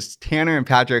sick because Tanner and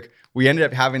Patrick, we ended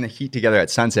up having the heat together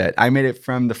at Sunset. I made it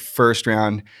from the first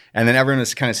round, and then everyone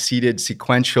was kind of seated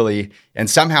sequentially. And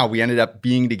somehow we ended up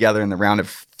being together in the round of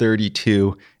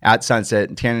 32 at Sunset.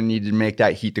 And Tanner needed to make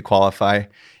that heat to qualify.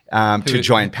 To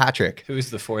join Patrick. Who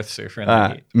was the fourth surfer in the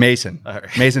heat? Mason.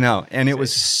 Right. Mason Hill. And it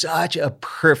was such a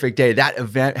perfect day. That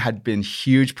event had been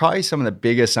huge. Probably some of the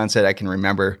biggest sunset I can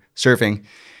remember surfing.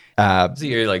 Was the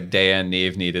year like Day and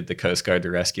Neve needed the Coast Guard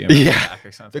to rescue him back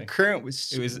or something? The current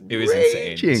was it was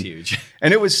insane. It was huge.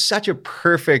 And it was such a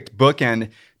perfect bookend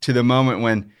to the moment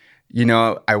when,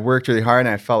 I worked really hard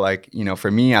and I felt like,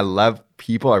 for me, I love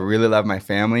people. I really love my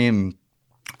family and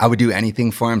I would do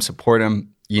anything for them, support them,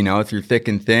 through thick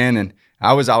and thin. And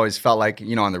I always felt like,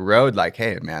 on the road, like,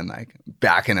 hey, man, like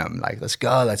backing them, like, let's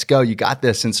go, you got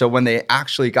this. And so when they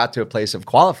actually got to a place of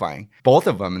qualifying, both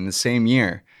of them in the same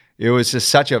year, it was just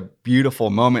such a beautiful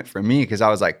moment for me because I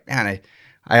was like, man,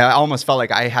 I almost felt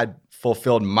like I had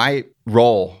fulfilled my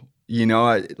role,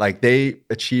 like they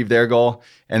achieved their goal.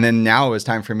 And then now it was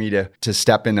time for me to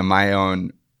step into my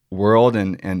own world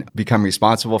and become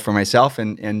responsible for myself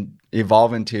and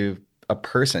evolve into a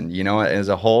person, as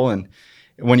a whole. And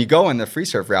when you go in the free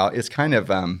surf route, it's kind of,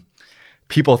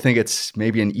 people think it's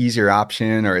maybe an easier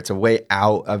option or it's a way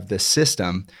out of the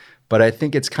system. But I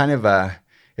think it's kind of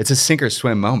it's a sink or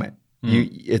swim moment.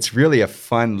 It's really a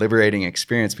fun, liberating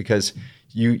experience because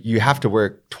you have to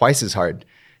work twice as hard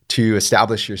to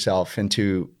establish yourself and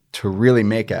to really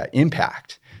make an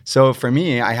impact. So for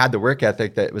me, I had the work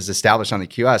ethic that was established on the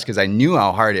QS because I knew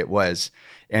how hard it was.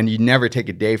 And you never take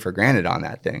a day for granted on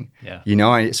that thing.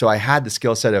 Yeah. So I had the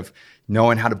skill set of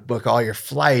knowing how to book all your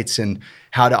flights and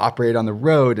how to operate on the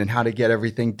road and how to get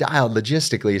everything dialed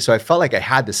logistically. So I felt like I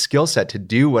had the skill set to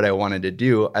do what I wanted to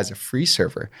do as a free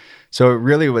surfer. So it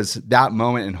really was that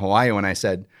moment in Hawaii when I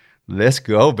said, let's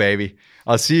go, baby.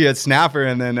 I'll see you at Snapper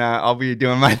and then I'll be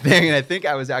doing my thing. And I think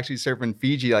I was actually surfing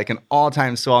Fiji, like an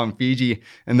all-time swell in Fiji.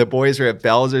 And the boys were at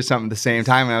Bell's or something at the same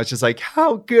time. And I was just like,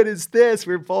 how good is this?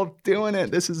 We're both doing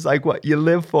it. This is like what you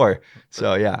live for.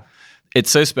 So, yeah. It's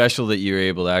so special that you were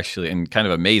able to actually, and kind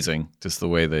of amazing, just the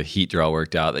way the heat draw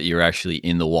worked out, that you were actually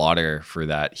in the water for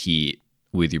that heat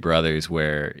with your brothers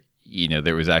where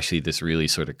there was actually this really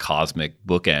sort of cosmic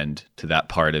bookend to that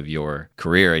part of your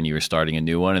career, and you were starting a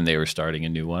new one and they were starting a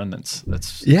new one.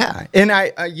 That's Yeah. And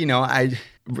I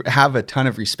have a ton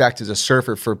of respect as a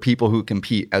surfer for people who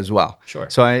compete as well. Sure.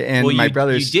 So my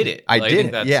brothers, you did it. I did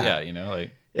it. That's, Yeah.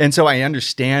 And so I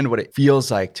understand what it feels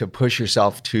like to push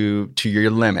yourself to your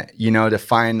limit, to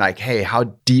find like, hey,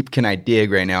 how deep can I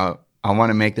dig right now? I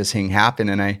want to make this thing happen.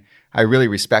 And I really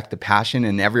respect the passion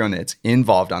and everyone that's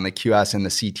involved on the QS and the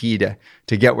CT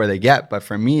to get where they get. But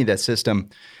for me, that system,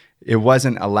 it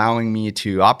wasn't allowing me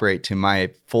to operate to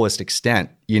my fullest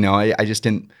extent. I just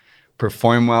didn't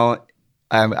perform well.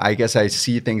 I guess I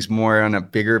see things more on a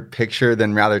bigger picture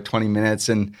than rather 20 minutes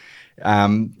and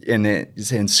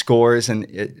in scores.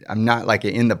 And I'm not like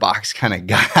an in the box kind of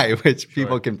guy, which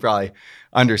people can probably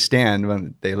understand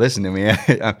when they listen to me.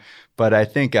 But I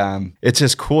think it's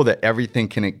just cool that everything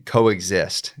can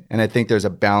coexist. And I think there's a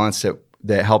balance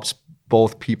that helps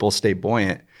both people stay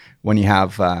buoyant when you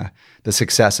have the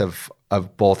success of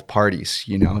both parties,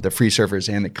 the free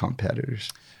surfers and the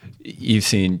competitors. You've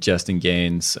seen Justin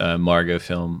Gaines' Margot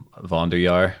film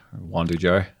Wanderjar?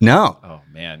 No. Oh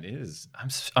man, it is.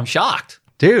 I'm shocked,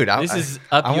 dude. This is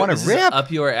up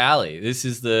your alley. This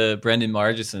is the Brendan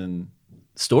Margison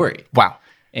story. Wow.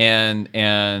 And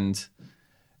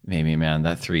maybe, man,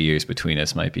 that 3 years between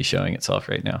us might be showing itself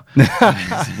right now.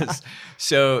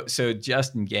 So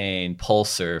Justin Gain,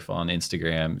 Pulse Surf on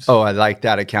Instagram. Oh, I like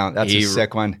that account. That's a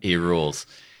sick one. He rules.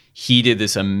 He did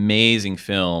this amazing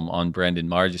film on Brendan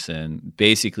Margison,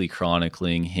 basically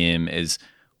chronicling him as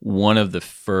one of the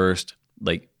first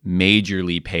like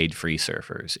majorly paid free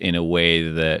surfers in a way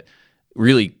that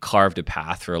really carved a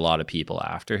path for a lot of people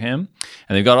after him.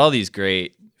 And they've got all these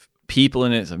great people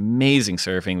in it. It's amazing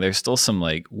surfing. There's still some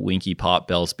like Winky Pop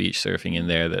Bells Beach surfing in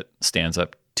there that stands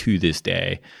up to this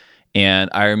day. And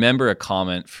I remember a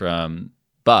comment from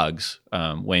Bugs,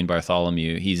 Wayne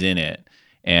Bartholomew. He's in it.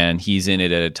 And he's in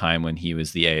it at a time when he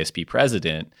was the ASP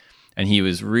president. And he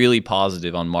was really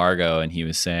positive on Margot. And he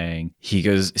was saying, he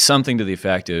goes something to the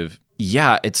effect of,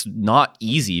 yeah, it's not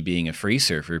easy being a free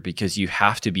surfer because you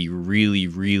have to be really,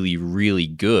 really, really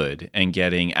good and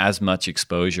getting as much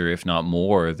exposure, if not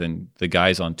more, than the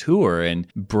guys on tour.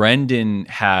 And Brendan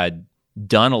had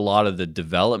done a lot of the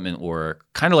development work,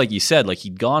 kind of like you said, like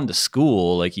he'd gone to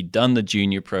school, like he'd done the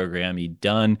junior program, he'd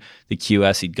done the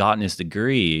QS, he'd gotten his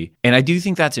degree. And I do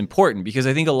think that's important because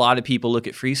I think a lot of people look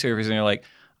at free surfers and they're like,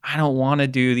 I don't want to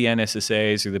do the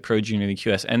NSSAs or the Pro Junior, the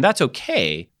QS. And that's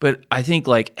okay. But I think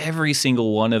like every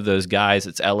single one of those guys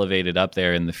that's elevated up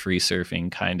there in the free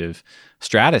surfing kind of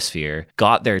stratosphere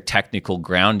got their technical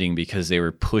grounding because they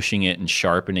were pushing it and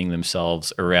sharpening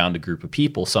themselves around a group of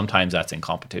people. Sometimes that's in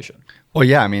competition. Well,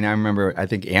 yeah. I mean, I remember, I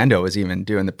think Ando was even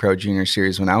doing the Pro Junior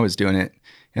series when I was doing it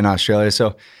in Australia.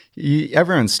 So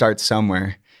everyone starts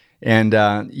somewhere. And,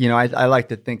 I like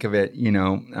to think of it,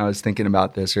 I was thinking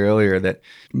about this earlier that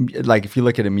like if you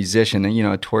look at a musician,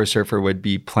 a tour surfer would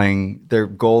be playing, their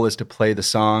goal is to play the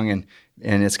song and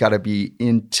it's got to be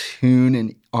in tune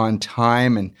and on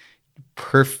time and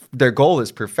their goal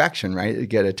is perfection, right? To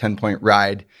get a 10-point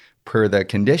ride per the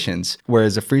conditions.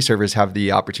 Whereas the free surfers have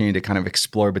the opportunity to kind of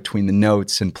explore between the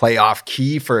notes and play off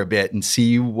key for a bit and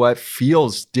see what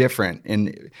feels different.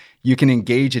 And you can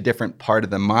engage a different part of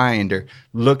the mind or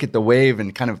look at the wave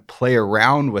and kind of play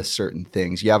around with certain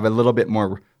things. You have a little bit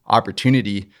more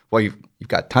opportunity. Well, you've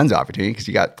got tons of opportunity because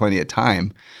you got plenty of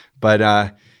time.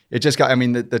 But it just got,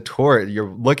 the tour, you're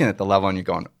looking at the level and you're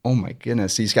going, oh my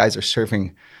goodness, these guys are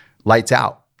surfing lights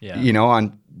out,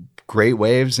 on great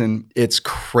waves. And it's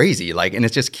crazy. And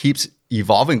it just keeps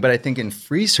evolving. But I think in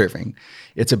free surfing,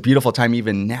 it's a beautiful time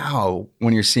even now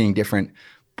when you're seeing different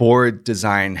board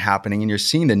design happening and you're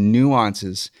seeing the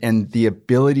nuances and the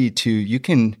ability to, you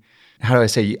can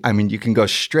go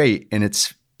straight and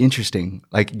it's interesting.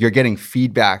 Like you're getting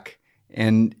feedback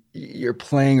and you're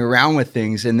playing around with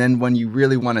things. And then when you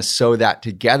really want to sew that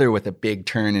together with a big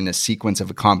turn in a sequence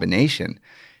of a combination,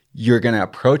 you're going to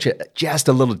approach it just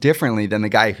a little differently than the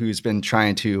guy who's been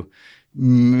trying to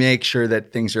make sure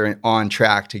that things are on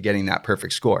track to getting that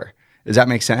perfect score. Does that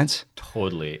make sense?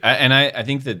 Totally. I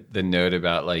think that the note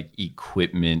about like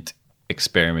equipment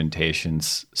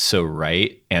experimentation's so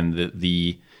right. And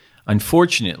the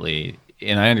unfortunately,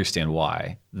 and I understand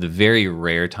why, the very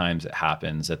rare times it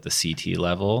happens at the CT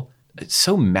level, it's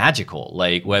so magical.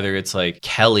 Like whether it's like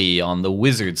Kelly on the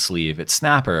wizard sleeve at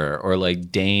Snapper or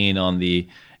like Dane on the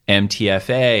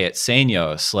MTFA at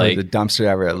Senos, like or the dumpster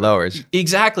ever at Lowers.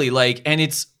 Exactly. Like, and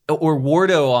it's or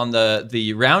Wardo on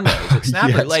the round nose at Snapper.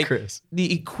 Yes, like Chris.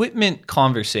 The equipment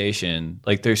conversation,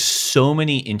 like there's so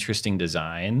many interesting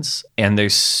designs and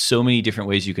there's so many different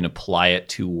ways you can apply it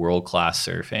to world-class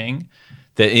surfing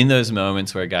that in those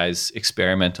moments where guys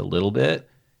experiment a little bit,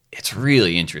 it's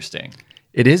really interesting.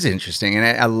 It is interesting, and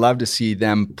I love to see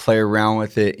them play around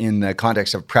with it in the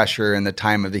context of pressure and the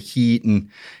time of the heat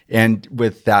and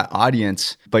with that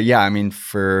audience. But yeah, I mean,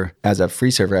 as a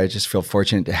free surfer, I just feel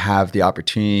fortunate to have the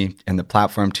opportunity and the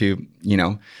platform to,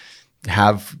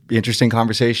 have interesting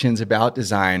conversations about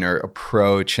design or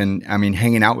approach. And I mean,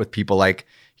 hanging out with people like,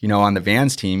 on the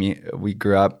Vans team, we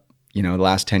grew up, the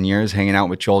last 10 years hanging out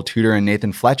with Joel Tudor and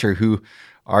Nathan Fletcher, who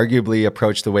arguably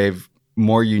approached the wave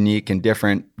more unique and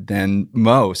different than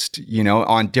most,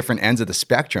 on different ends of the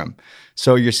spectrum.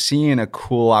 So you're seeing a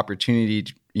cool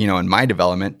opportunity, in my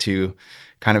development to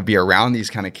kind of be around these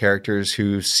kind of characters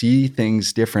who see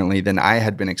things differently than I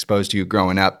had been exposed to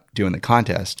growing up doing the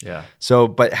contest. Yeah. So,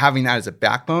 but having that as a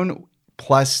backbone,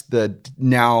 plus the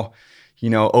now,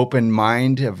 open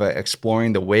mind of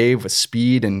exploring the wave with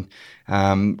speed and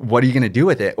what are you going to do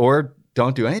with it? Or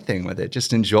don't do anything with it.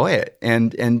 Just enjoy it.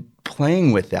 And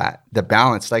playing with that, the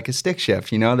balance, like a stick shift,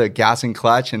 the gas and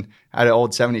clutch. And I had an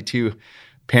old 72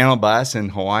 panel bus in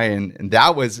Hawaii, and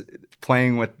that was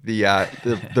playing with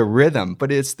the rhythm.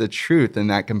 But it's the truth in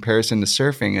that comparison to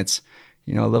surfing. It's,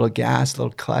 a little gas, a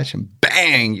little clutch, and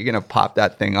bang, you're going to pop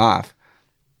that thing off.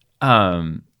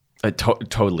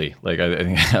 Totally. Like, I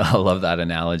think I love that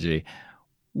analogy.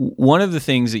 One of the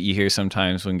things that you hear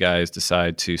sometimes when guys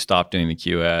decide to stop doing the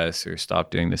QS or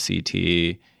stop doing the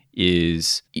CT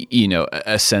is,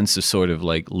 a sense of sort of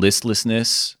like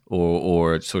listlessness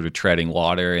or sort of treading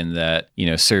water, and that,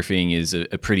 surfing is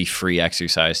a pretty free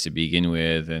exercise to begin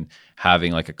with, and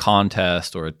having like a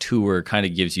contest or a tour kind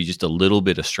of gives you just a little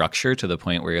bit of structure to the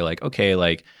point where you're like, okay,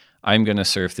 like I'm going to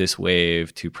surf this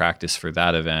wave to practice for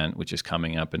that event, which is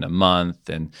coming up in a month.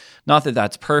 And not that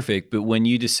that's perfect, but when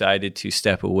you decided to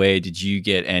step away, did you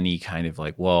get any kind of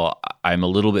like, well, I'm a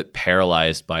little bit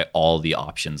paralyzed by all the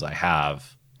options I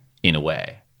have in a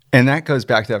way? And that goes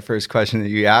back to that first question that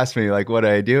you asked me, like, what do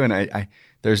I do? And I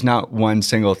there's not one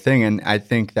single thing. And I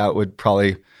think that would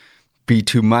probably be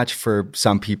too much for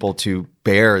some people to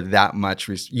bear that much.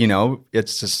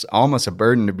 It's just almost a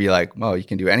burden to be like, well, you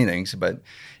can do anything. But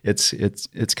it's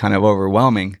kind of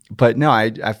overwhelming. But no,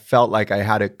 I felt like I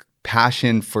had a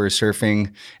passion for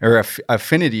surfing, or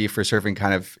affinity for surfing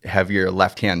kind of heavier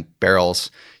left-hand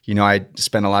barrels. I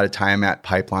spent a lot of time at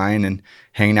Pipeline and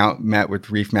hanging out, met with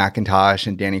Reef McIntosh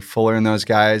and Danny Fuller and those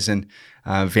guys. And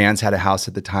Vans had a house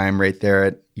at the time right there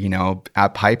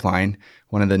at Pipeline,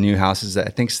 one of the new houses that I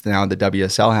think is now the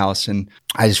WSL house. And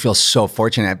I just feel so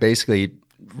fortunate. Basically,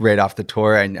 right off the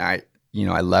tour, I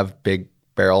love big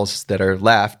barrels that are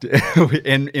left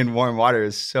in warm water.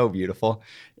 Is so beautiful.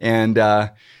 And,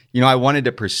 I wanted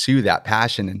to pursue that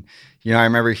passion. And, I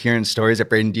remember hearing stories that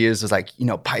Braden Diaz was like,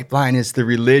 Pipeline is the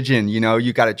religion.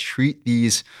 You got to treat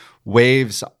these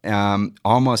waves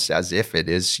almost as if it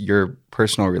is your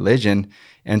personal religion.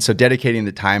 And so dedicating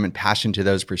the time and passion to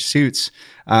those pursuits,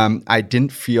 I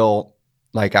didn't feel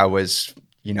like I was,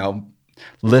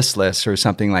 listless or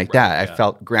something like that. Right, yeah. I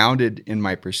felt grounded in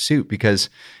my pursuit because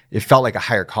it felt like a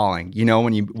higher calling.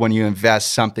 When you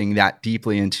invest something that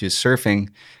deeply into surfing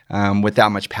with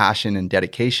that much passion and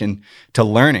dedication to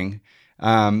learning,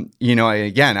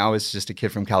 again, I was just a kid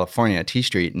from California at T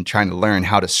Street and trying to learn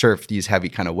how to surf these heavy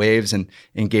kind of waves and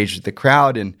engage with the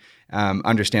crowd and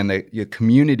understand the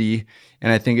community.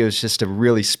 And I think it was just a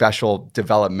really special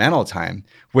developmental time,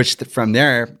 which from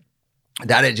there,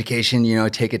 that education,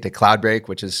 take it to Cloudbreak,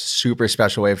 which is super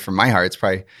special wave from my heart.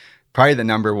 It's probably the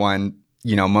number one,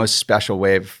 most special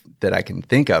wave that I can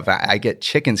think of. I get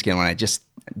chicken skin when I just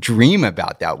dream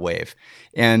about that wave.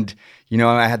 And,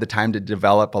 I had the time to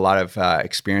develop a lot of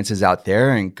experiences out there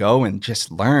and go and just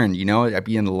learn. I'd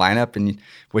be in the lineup and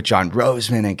with John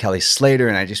Roseman and Kelly Slater,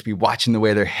 and I'd just be watching the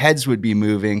way their heads would be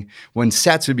moving when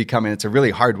sets would be coming. It's a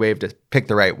really hard wave to pick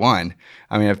the right one.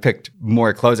 I mean, I've picked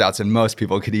more closeouts than most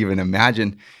people could even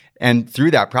imagine. And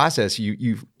through that process,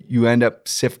 you end up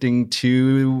sifting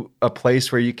to a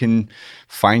place where you can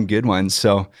find good ones.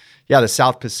 So yeah, the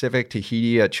South Pacific,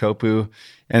 Tahiti at Chopu,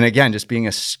 and again, just being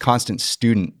a constant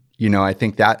student. I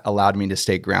think that allowed me to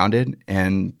stay grounded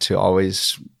and to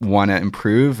always want to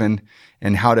improve, and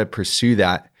how to pursue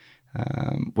that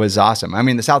was awesome. I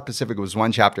mean, the South Pacific was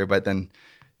one chapter, but then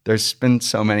there's been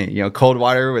so many, cold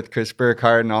water with Chris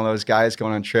Burkhardt and all those guys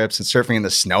going on trips and surfing in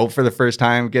the snow for the first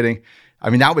time,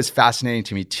 that was fascinating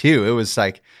to me too. It was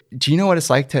like, do you know what it's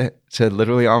like to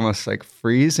literally almost like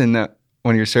freeze in the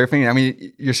when you're surfing. I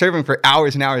mean, you're surfing for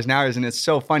hours and hours and hours, and it's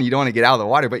so fun. You don't want to get out of the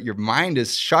water, but your mind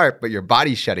is sharp, but your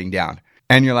body's shutting down.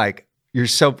 And you're like,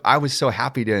 I was so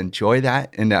happy to enjoy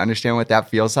that and to understand what that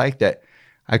feels like that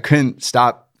I couldn't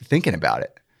stop thinking about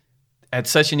it. That's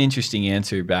such an interesting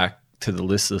answer back to the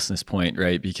listlessness point,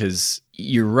 right? Because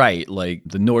you're right. Like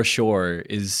the North Shore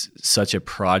is such a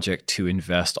project to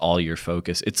invest all your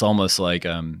focus. It's almost like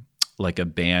a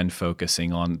band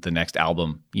focusing on the next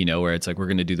album, you know, where it's like, we're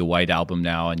going to do the White Album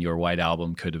now. And your White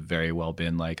Album could have very well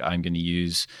been like, I'm going to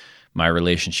use my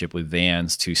relationship with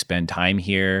Vans to spend time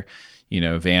here. You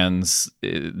know, Vans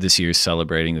this year is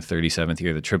celebrating the 37th year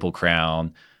of the Triple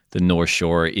Crown. The North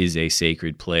Shore is a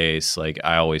sacred place. Like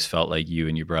I always felt like you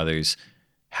and your brothers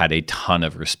had a ton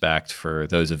of respect for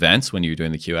those events when you were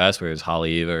doing the QS, where it was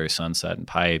Haleiwa or Sunset and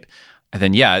Pipe. And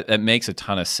then, yeah, it makes a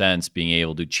ton of sense being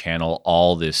able to channel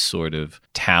all this sort of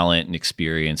talent and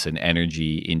experience and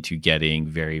energy into getting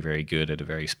very, very good at a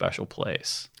very special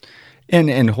place. And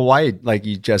in Hawaii, like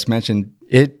you just mentioned,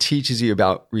 it teaches you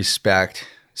about respect,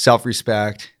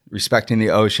 self-respect, respecting the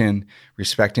ocean,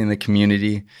 respecting the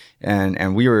community.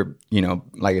 And we were, you know,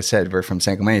 like I said, we're from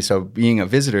San Clemente. So being a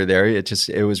visitor there,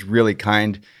 it was really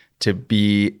kind to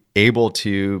be able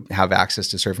to have access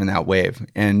to surfing that wave.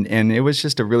 And it was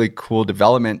just a really cool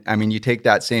development. I mean, you take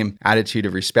that same attitude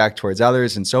of respect towards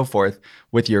others and so forth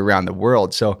with you around the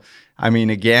world. So, I mean,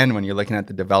 again, when you're looking at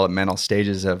the developmental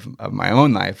stages of my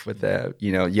own life with the,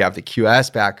 you know, you have the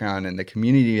QS background and the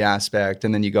community aspect,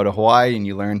 and then you go to Hawaii and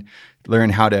you learn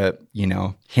how to, you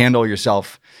know, handle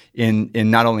yourself in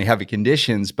not only heavy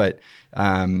conditions, but,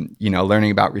 you know, learning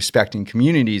about respecting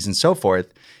communities and so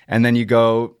forth. And then you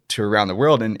go to around the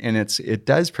world and it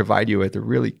does provide you with a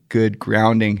really good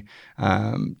grounding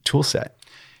tool set.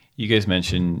 You guys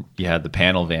mentioned you had the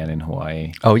panel van in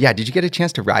Hawaii. Oh yeah. Did you get a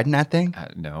chance to ride in that thing?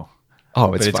 No.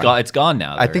 Oh, it's gone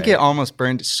now. Though, I think right? It almost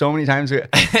burned so many times.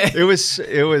 It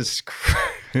was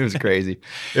crazy.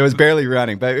 It was barely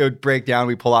running, but it would break down.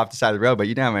 We pull off the side of the road, but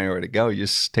you don't have anywhere to go. You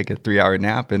just take a 3-hour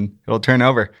nap and it'll turn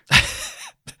over.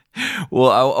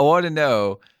 Well, I want to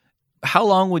know, how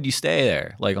long would you stay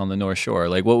there, like on the North Shore?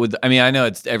 Like, I know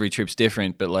it's every trip's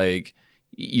different, but like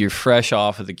you're fresh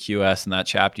off of the QS and that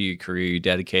chapter of your career, you're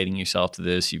dedicating yourself to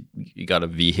this. You got a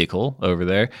vehicle over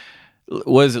there.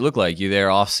 What does it look like? You're there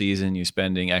off season, you're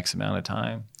spending X amount of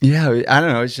time? Yeah, I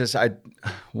don't know. It's just I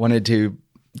wanted to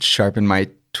sharpen my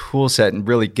tool set and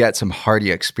really get some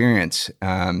hardy experience.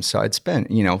 So I'd spent,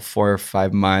 4 or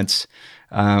 5 months,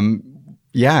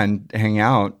 and hang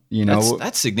out,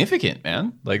 That's significant,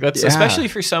 man. Like that's especially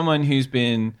for someone who's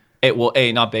been,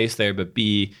 A, not based there, but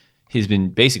B, he's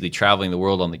been basically traveling the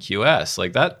world on the QS.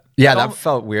 Like that. Yeah, that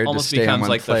felt weird to almost stay in becomes one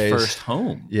like place. The first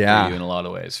home for you in a lot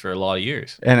of ways for a lot of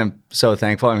years. And I'm so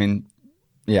thankful. I mean,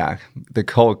 the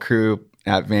whole crew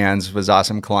at Vans was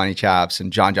awesome. Kalani Chaps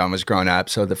and John was grown up.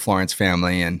 So the Florence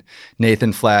family and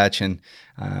Nathan Fletch and,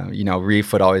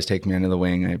 Reef would always take me under the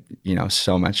wing.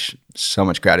 So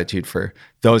much gratitude for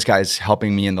those guys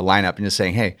helping me in the lineup and just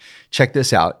saying, hey, check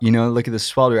this out. Look at the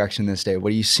swell direction this day.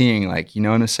 What are you seeing? Like, you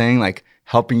know what I'm saying? Like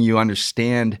helping you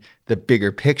understand the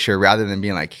bigger picture rather than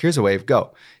being like, here's a wave,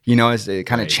 go. As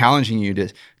kind of challenging you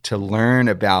to learn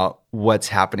about what's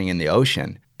happening in the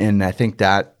ocean. And I think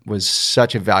that was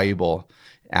such a valuable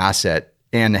asset,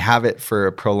 and to have it for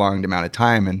a prolonged amount of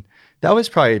time. And that was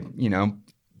probably,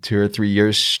 2 or 3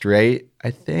 years straight,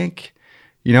 I think.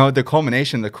 The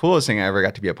culmination, the coolest thing I ever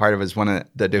got to be a part of was one of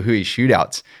the Dahui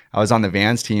shootouts. I was on the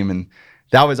Vans team, and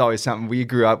that was always something. We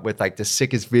grew up with like the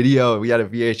sickest video. We had a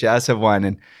VHS of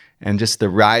one, and just the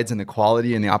rides and the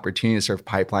quality and the opportunity to surf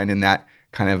Pipeline in that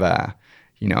kind of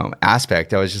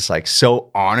aspect. I was just like so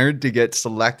honored to get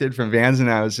selected from Vans, and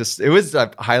it was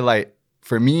a highlight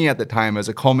for me at the time. It was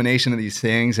a culmination of these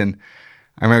things, and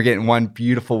I remember getting one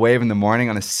beautiful wave in the morning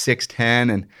on a 610,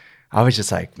 and I was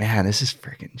just like, man, this is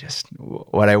freaking just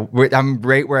I'm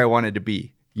right where I wanted to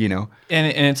be, And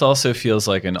it also feels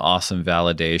like an awesome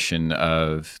validation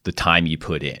of the time you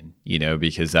put in,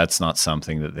 because that's not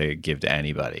something that they give to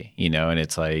anybody, and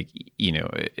it's like,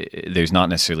 there's not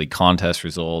necessarily contest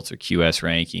results or QS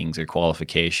rankings or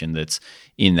qualification that's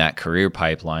in that career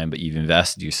pipeline, but you've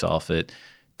invested yourself at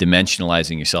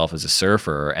dimensionalizing yourself as a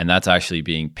surfer, and that's actually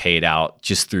being paid out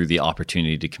just through the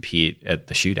opportunity to compete at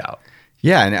the shootout.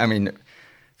 Yeah, and I mean,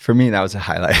 for me, that was a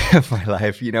highlight of my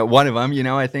life. One of them,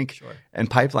 I think. Sure. And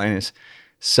Pipeline is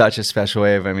such a special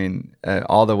wave. I mean,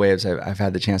 all the waves I've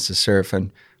had the chance to surf,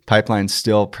 and Pipeline's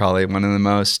still probably one of the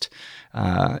most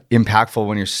impactful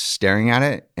when you're staring at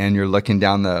it and you're looking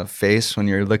down the face, when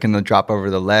you're looking to drop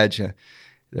over the ledge.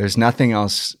 There's nothing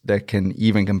else that can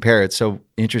even compare. It's so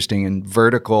interesting and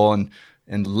vertical and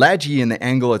and ledgy, and the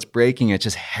angle it's breaking, it's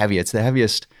just heavy. It's the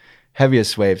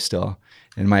heaviest wave still,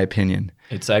 in my opinion.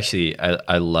 It's actually,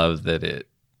 I love that it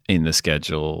in the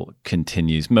schedule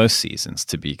continues most seasons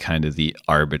to be kind of the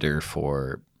arbiter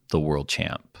for the world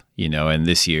champ, and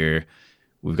this year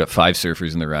we've got 5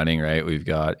 surfers in the running, right? We've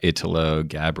got Italo,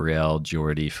 Gabrielle,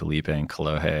 Jordy, Felipe, and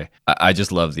Kalohe. I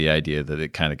just love the idea that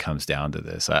it kind of comes down to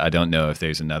this. I don't know if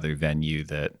there's another venue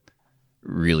that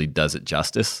really does it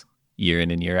justice year in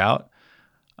and year out.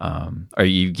 Are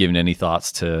you giving any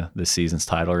thoughts to this season's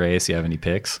title race? You have any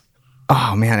picks?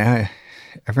 Oh man,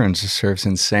 everyone just surfs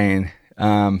insane.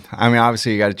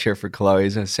 Obviously you got to cheer for Kalohe.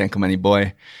 He's a San Clemente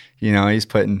boy. He's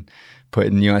putting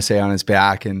USA on his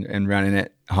back and running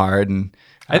it hard. And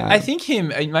I think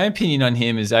my opinion on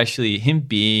him is actually him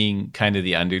being kind of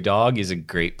the underdog is a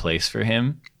great place for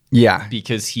him. Yeah.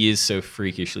 Because he is so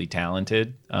freakishly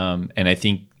talented. And I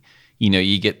think,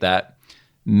 you get that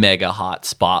mega hot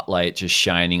spotlight just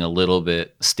shining a little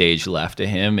bit stage left of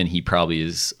him. And he probably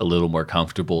is a little more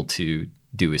comfortable to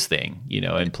do his thing,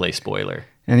 and play spoiler.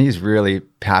 And he's really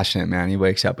passionate, man. He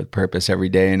wakes up with purpose every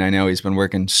day. And I know he's been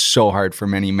working so hard for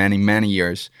many, many, many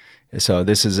years. So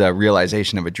this is a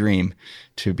realization of a dream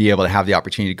to be able to have the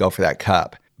opportunity to go for that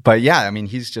cup. But yeah,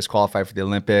 he's just qualified for the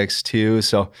Olympics too.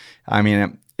 So,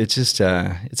 it's just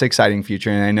it's an exciting future.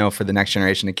 And I know for the next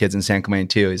generation of kids in San Clemente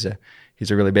too, he's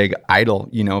a really big idol,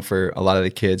 for a lot of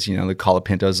the kids. The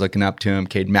Colapintos looking up to him.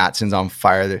 Cade Matson's on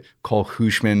fire. The Cole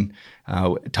Hushman,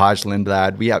 Taj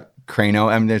Lindblad. We have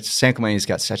Crano. San Clemente's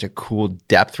got such a cool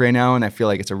depth right now, and I feel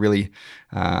like it's a really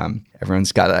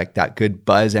everyone's got like that good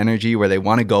buzz energy where they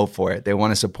want to go for it. They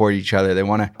want to support each other. They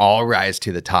want to all rise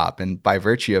to the top. And by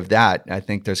virtue of that, I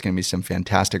think there's going to be some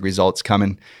fantastic results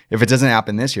coming. If it doesn't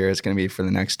happen this year, it's going to be for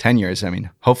the next 10 years.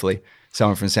 Hopefully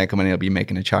someone from San Clemente will be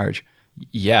making a charge.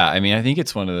 Yeah, I think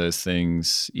it's one of those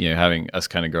things, having us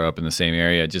kind of grow up in the same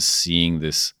area, just seeing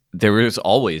this. There was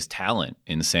always talent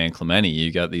in San Clemente.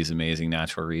 You got these amazing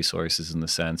natural resources in the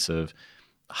sense of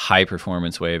high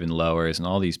performance wave and lowers and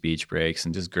all these beach breaks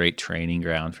and just great training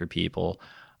ground for people.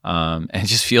 And it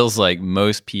just feels like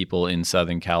most people in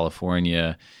Southern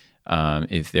California,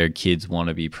 if their kids want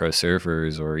to be pro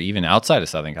surfers or even outside of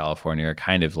Southern California, are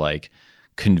kind of like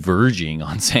converging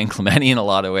on San Clemente in a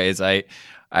lot of ways.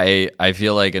 I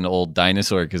feel like an old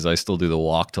dinosaur because I still do the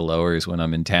walk to lowers when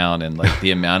I'm in town, and like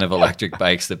the amount of electric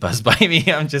bikes that buzz by me,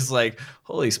 I'm just like,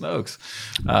 holy smokes.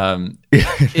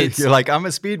 You're like, I'm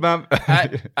a speed bump.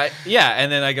 Yeah,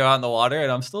 and then I go out in the water and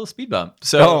I'm still a speed bump.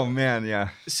 So, oh man, yeah.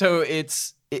 So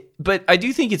but I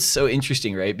do think it's so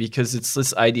interesting, right? Because it's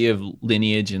this idea of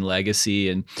lineage and legacy.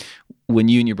 And when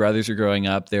you and your brothers were growing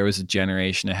up, there was a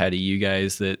generation ahead of you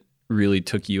guys that really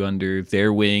took you under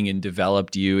their wing and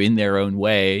developed you in their own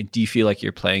way. Do you feel like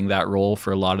you're playing that role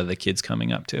for a lot of the kids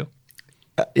coming up too?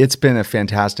 It's been a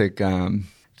fantastic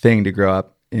thing to grow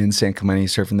up in San Clemente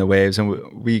surfing the waves. And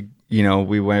we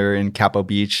were in Capo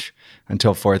Beach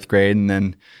until 4th grade, and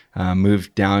then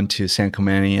moved down to San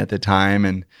Clemente at the time.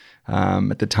 And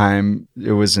at the time,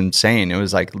 it was insane. It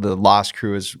was like the Lost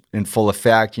Crew was in full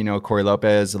effect. Corey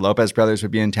Lopez, the Lopez brothers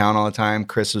would be in town all the time.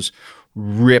 Chris was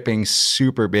ripping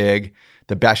super big.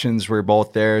 The Beshans were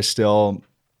both there still.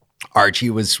 Archie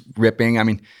was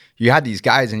ripping. You had these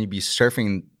guys and you'd be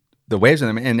surfing the waves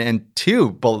with them. And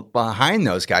two, behind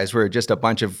those guys were just a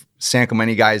bunch of San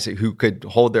Clemente guys who could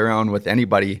hold their own with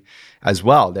anybody as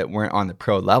well that weren't on the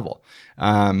pro level.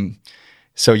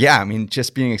 So yeah,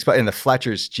 just being exposed, and the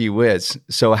Fletchers, gee whiz.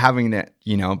 So having that,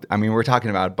 we're talking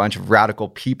about a bunch of radical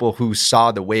people who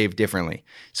saw the wave differently.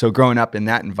 So growing up in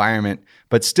that environment,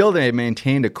 but still they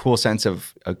maintained a cool sense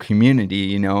of a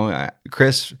community.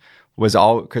 Chris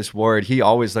Ward, he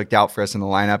always looked out for us in the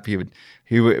lineup.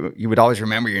 He would always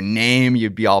remember your name.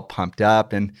 You'd be all pumped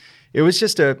up, and it was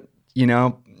just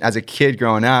as a kid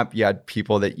growing up, you had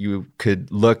people that you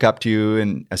could look up to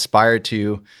and aspire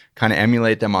to, kind of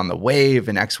emulate them on the wave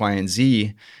and X, Y, and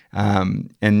Z.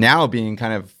 And now being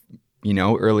kind of,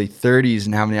 early 30s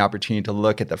and having the opportunity to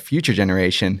look at the future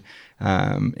generation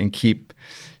and keep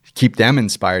them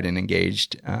inspired and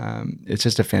engaged. It's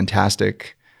just a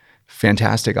fantastic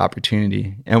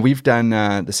opportunity. And we've done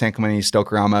the San Clemente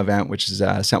Stokerama event, which is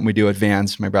something we do at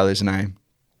Vans, my brothers and I.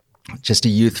 Just a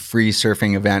youth-free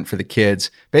surfing event for the kids.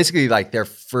 Basically, like their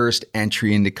first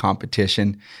entry into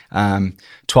competition.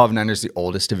 12 and under is the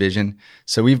oldest division.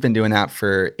 So we've been doing that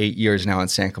for 8 years now in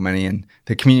San Clemente, and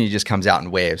the community just comes out in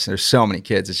waves. There's so many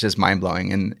kids. It's just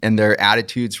mind-blowing. And their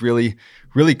attitude's really,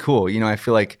 really cool. I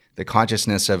feel like the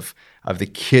consciousness of the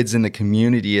kids in the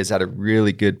community is at a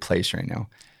really good place right now.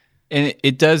 And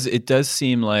it does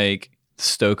seem like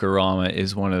Stokerama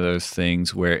is one of those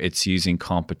things where it's using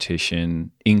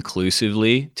competition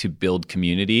inclusively to build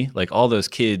community. Like all those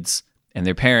kids and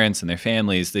their parents and their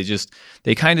families,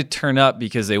 they kind of turn up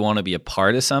because they want to be a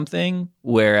part of something.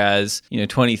 Whereas,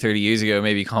 20, 30 years ago,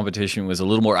 maybe competition was a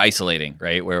little more isolating,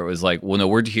 right? Where it was like, well, no,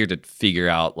 we're here to figure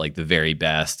out like the very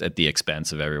best at the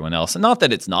expense of everyone else. And not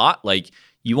that it's not like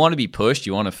you want to be pushed.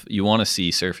 You want to see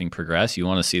surfing progress. You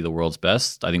want to see the world's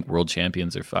best. I think world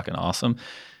champions are fucking awesome.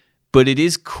 But it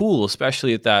is cool,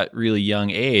 especially at that really young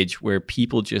age where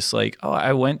people just like, oh,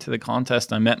 I went to the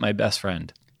contest. I met my best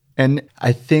friend. And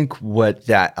I think what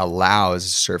that allows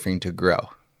is surfing to grow.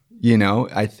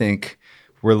 I think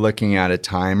we're looking at a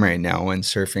time right now when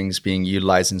surfing is being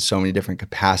utilized in so many different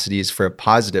capacities for a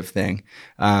positive thing.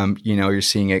 You're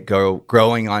seeing it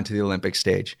growing onto the Olympic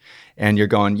stage. And you're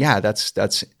going, yeah,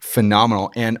 that's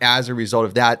phenomenal. And as a result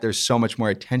of that, there's so much more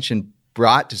attention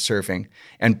brought to surfing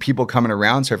and people coming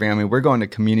around surfing. I mean, we're going to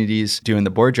communities doing the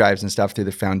board drives and stuff through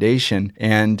the foundation.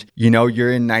 And,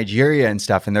 you're in Nigeria and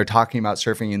stuff, and they're talking about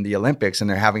surfing in the Olympics, and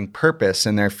they're having purpose,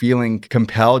 and they're feeling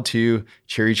compelled to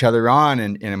cheer each other on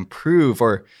and improve.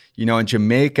 Or, in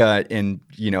Jamaica, and,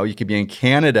 you could be in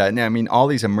Canada. And I mean, all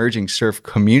these emerging surf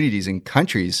communities and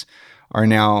countries are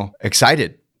now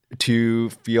excited to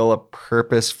feel a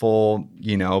purposeful,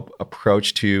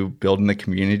 approach to building the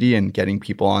community and getting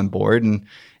people on board. And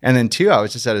then too, I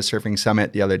was just at a surfing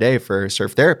summit the other day for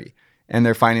surf therapy, and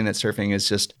they're finding that surfing has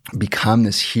just become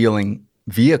this healing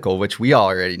vehicle, which we all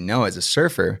already know as a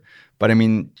surfer. But I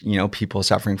mean, people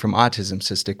suffering from autism,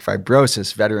 cystic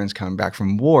fibrosis, veterans coming back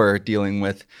from war, dealing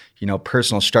with,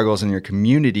 personal struggles in your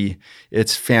community.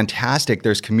 It's fantastic.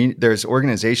 There's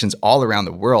organizations all around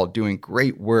the world doing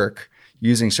great work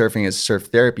using surfing as surf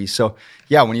therapy. So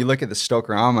yeah, when you look at the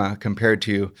Stokerama compared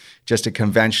to just a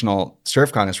conventional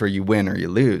surf contest where you win or you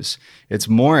lose, it's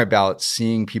more about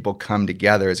seeing people come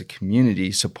together as a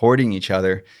community, supporting each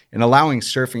other, and allowing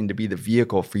surfing to be the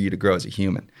vehicle for you to grow as a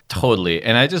human. Totally.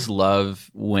 And I just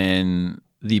love when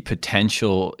the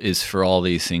potential is for all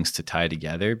these things to tie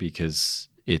together, because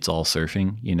it's all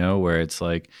surfing, where it's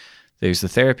like, there's the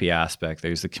therapy aspect,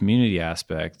 there's the community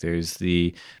aspect, there's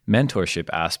the mentorship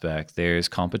aspect, there's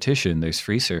competition, there's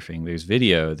free surfing, there's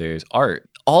video, there's art.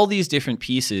 All these different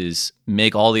pieces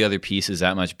make all the other pieces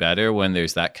that much better when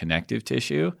there's that connective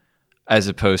tissue, as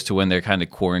opposed to when they're kind of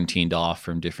quarantined off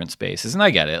from different spaces. And I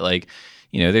get it. Like,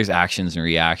 there's actions and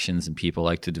reactions, and people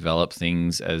like to develop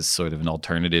things as sort of an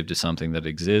alternative to something that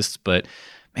exists. But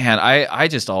man, I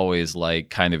just always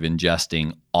like kind of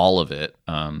ingesting all of it,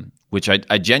 which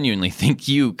I genuinely think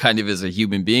you kind of as a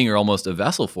human being are almost a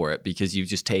vessel for it, because you've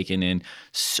just taken in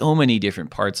so many different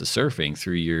parts of surfing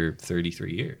through your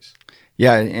 33 years.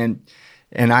 Yeah,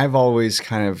 and I've always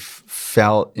kind of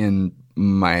felt in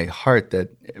my heart that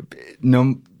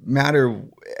no matter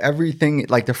everything,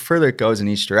 like the further it goes in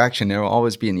each direction, there will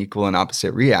always be an equal and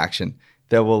opposite reaction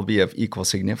that will be of equal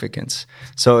significance.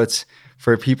 So it's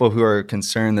for people who are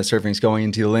concerned that surfing is going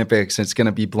into the Olympics, it's going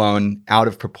to be blown out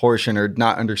of proportion or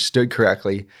not understood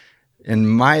correctly. In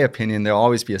my opinion, there'll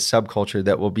always be a subculture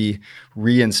that will be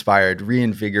re-inspired,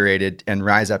 reinvigorated, and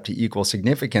rise up to equal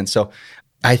significance. So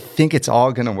I think it's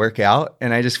all going to work out.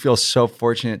 And I just feel so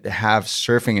fortunate to have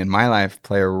surfing in my life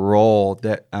play a role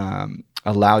that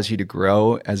allows you to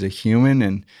grow as a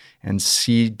human and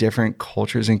see different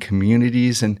cultures and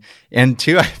communities. And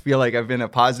two, I feel like I've been a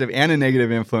positive and a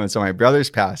negative influence on my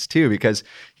brother's past too, because,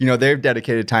 they've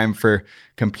dedicated time for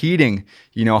competing,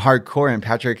 hardcore, and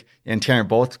Patrick and Taryn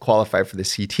both qualified for the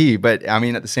CT. But I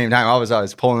mean, at the same time, I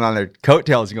was pulling on their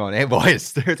coattails going, hey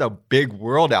boys, there's a big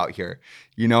world out here,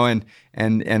 and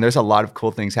there's a lot of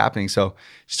cool things happening. So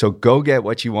go get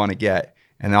what you want to get.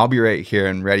 And I'll be right here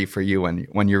and ready for you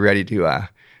when you're ready to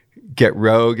get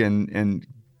rogue and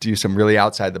do some really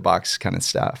outside the box kind of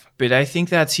stuff. But I think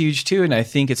that's huge too. And I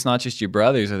think it's not just your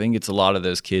brothers. I think it's a lot of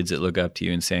those kids that look up to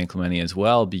you in San Clemente as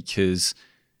well, because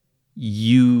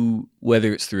you,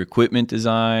 whether it's through equipment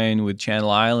design with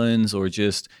Channel Islands or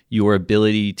just your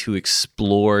ability to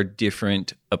explore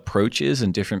different approaches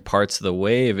and different parts of the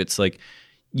wave, it's like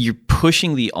you're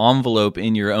pushing the envelope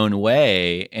in your own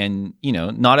way, and,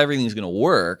 not everything's going to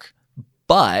work,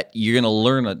 but you're going to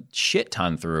learn a shit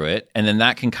ton through it. And then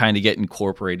that can kind of get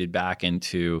incorporated back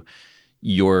into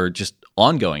your just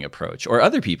ongoing approach or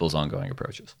other people's ongoing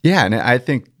approaches. Yeah. And I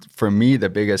think for me, the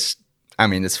biggest,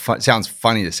 it sounds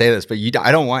funny to say this, but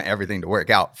I don't want everything to work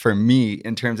out for me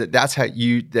in terms of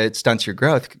that stunts your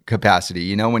growth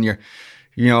capacity. When you're,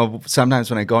 sometimes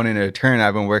when I go into a turn,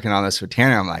 I've been working on this with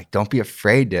Tanner, I'm like, don't be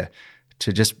afraid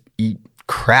to just eat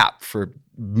crap for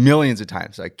millions of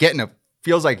times. Like get in a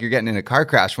feels like you're getting in a car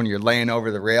crash when you're laying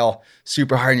over the rail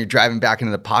super hard and you're driving back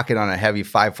into the pocket on a heavy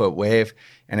 5-foot wave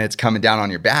and it's coming down on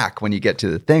your back when you get to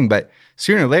the thing. But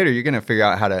sooner or later, you're going to figure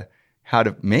out how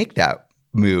to make that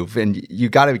move. And you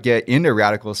got to get into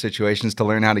radical situations to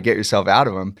learn how to get yourself out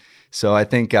of them. So I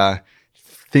think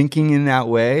thinking in that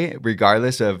way,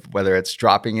 regardless of whether it's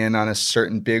dropping in on a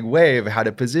certain big wave, how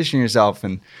to position yourself.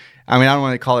 And I mean, I don't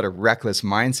want to call it a reckless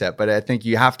mindset, but I think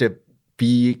you have to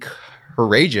be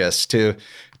courageous to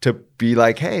be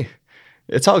like, hey,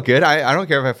 it's all good. I don't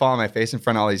care if I fall on my face in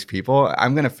front of all these people.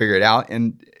 I'm going to figure it out.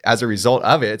 And as a result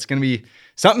of it, it's going to be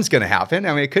something's going to happen.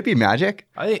 I mean, it could be magic.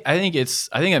 I think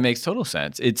it makes total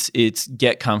sense. It's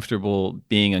get comfortable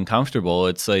being uncomfortable.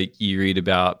 It's like you read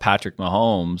about Patrick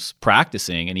Mahomes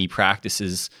practicing, and he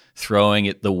practices throwing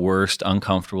at the worst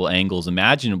uncomfortable angles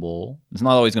imaginable. It's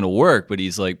not always going to work, but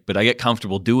he's like, but I get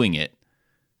comfortable doing it,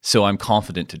 so I'm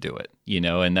confident to do it.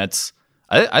 And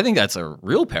I think that's a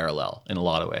real parallel in a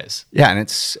lot of ways. Yeah, and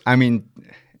it's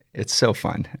so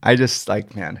fun. I just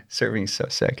like, man, surfing is so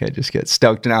sick. I just get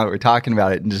stoked now that we're talking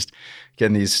about it and just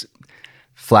getting these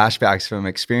flashbacks from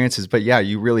experiences. But yeah,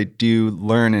 you really do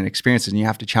learn and experience it, and you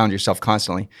have to challenge yourself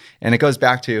constantly. And it goes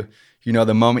back to,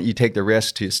 the moment you take the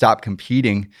risk to stop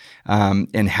competing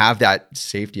and have that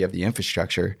safety of the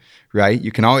infrastructure, right?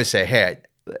 You can always say, hey,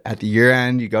 at the year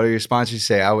end, you go to your sponsor, you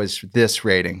say, I was this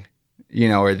rating,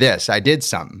 or this, I did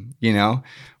something,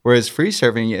 Whereas free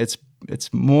surfing,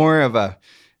 it's more of a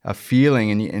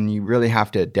feeling, and you really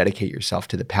have to dedicate yourself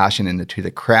to the passion and to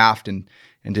the craft and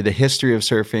to the history of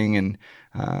surfing. And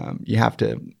you have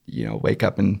to, wake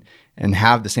up and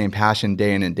have the same passion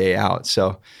day in and day out.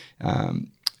 So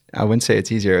I wouldn't say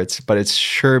it's easier, but it's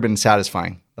sure been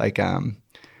satisfying.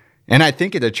 And I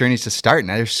think the journey's just starting.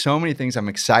 There's so many things I'm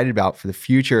excited about for the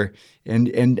future.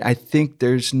 And I think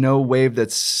there's no wave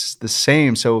that's the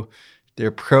same. So the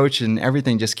approach and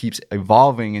everything just keeps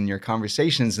evolving in your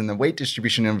conversations and the weight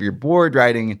distribution of your board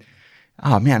riding.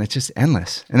 Oh man, it's just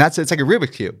endless. And it's like a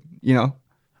Rubik's Cube,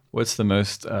 What's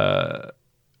the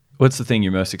thing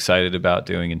you're most excited about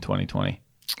doing in 2020?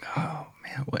 Oh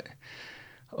man, what?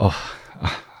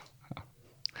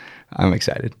 I'm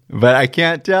excited, but I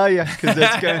can't tell you because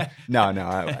it's gonna. No.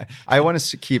 I want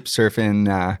to keep surfing.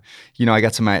 I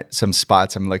got some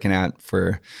spots I'm looking at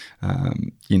for,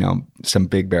 some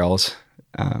big barrels.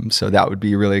 So that would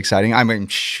be really exciting. I mean,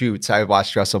 shoots. I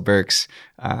watched Russell Burke's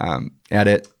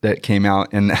edit that came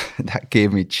out, and that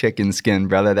gave me chicken skin,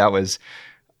 brother. That was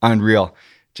unreal.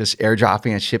 Just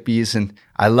airdropping at shippies, and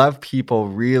I love people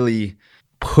really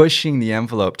pushing the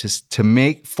envelope to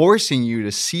forcing you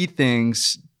to see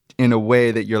things in a way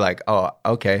that you're like, oh,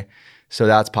 okay, so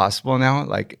that's possible now.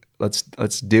 Like, let's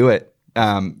do it.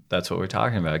 That's what we're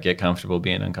talking about. Get comfortable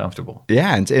being uncomfortable.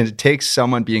 Yeah, and it takes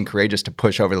someone being courageous to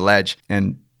push over the ledge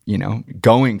and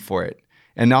going for it.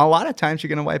 And a lot of times you're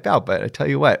going to wipe out, but I tell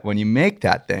you what, when you make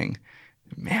that thing,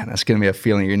 man, that's going to be a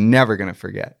feeling you're never going to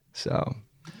forget. So,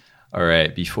 all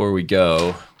right, before we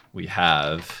go, we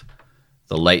have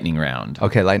the lightning round.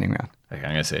 Okay, lightning round. Okay,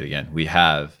 I'm going to say it again. We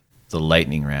have the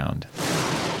lightning round.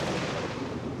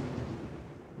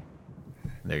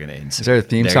 They're going to insert. Is there a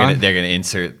theme song? They're going to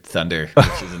insert thunder,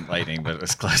 which isn't lightning, but it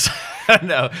was close.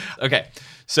 No. Okay.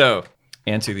 So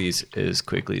answer these as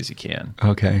quickly as you can.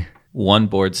 Okay. One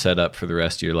board setup for the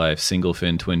rest of your life: single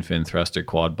fin, twin fin, thruster,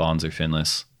 quad, bonds, or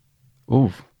finless.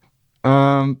 Ooh.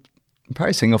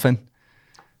 Probably single fin.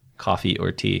 Coffee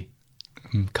or tea?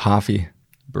 Coffee.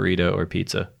 Burrito or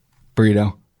pizza?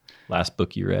 Burrito. Last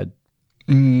book you read?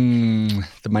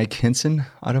 The Mike Hinson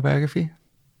autobiography.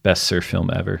 Best surf film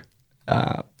ever?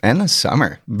 Endless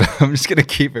Summer. I'm just going to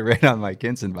keep it right on Mike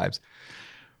Hinson vibes.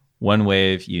 One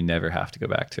wave you never have to go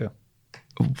back to?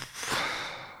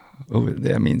 Oh,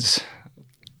 that means,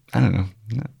 I don't know.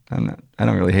 I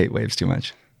don't really hate waves too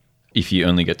much. If you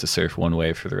only get to surf one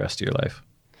wave for the rest of your life?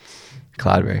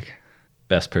 Cloudbreak.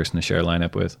 Best person to share a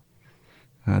lineup with?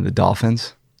 The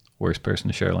Dolphins. Worst person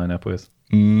to share a lineup with?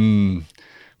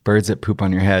 Birds that poop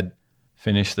on your head.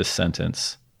 Finish this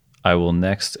sentence. I will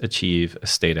next achieve a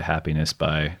state of happiness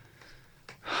by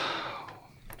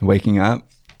waking up.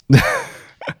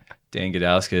 Dane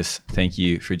Gudauskas, thank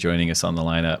you for joining us on the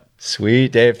lineup.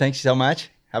 Sweet, Dave. Thanks so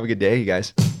much. Have a good day, you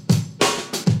guys.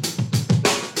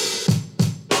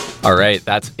 All right,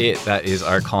 that's it. That is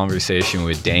our conversation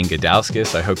with Dane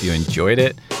Gudauskas. I hope you enjoyed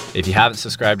it. If you haven't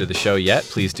subscribed to the show yet,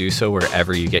 please do so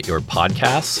wherever you get your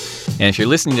podcasts. And if you're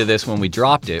listening to this when we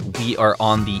dropped it, we are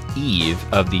on the eve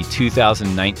of the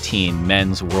 2019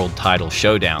 Men's World Title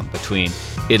Showdown between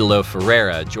Italo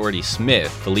Ferreira, Jordy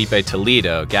Smith, Felipe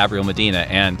Toledo, Gabriel Medina,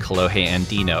 and Kolohe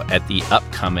Andino at the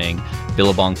upcoming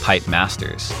Billabong Pipe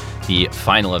Masters. the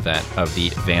final event of the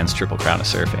Vans Triple Crown of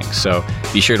Surfing. So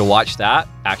be sure to watch that.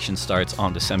 Action starts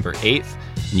on December 8th,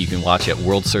 and you can watch at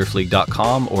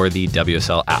worldsurfleague.com or the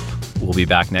WSL app. We'll be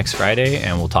back next Friday,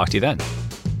 and we'll talk to you then.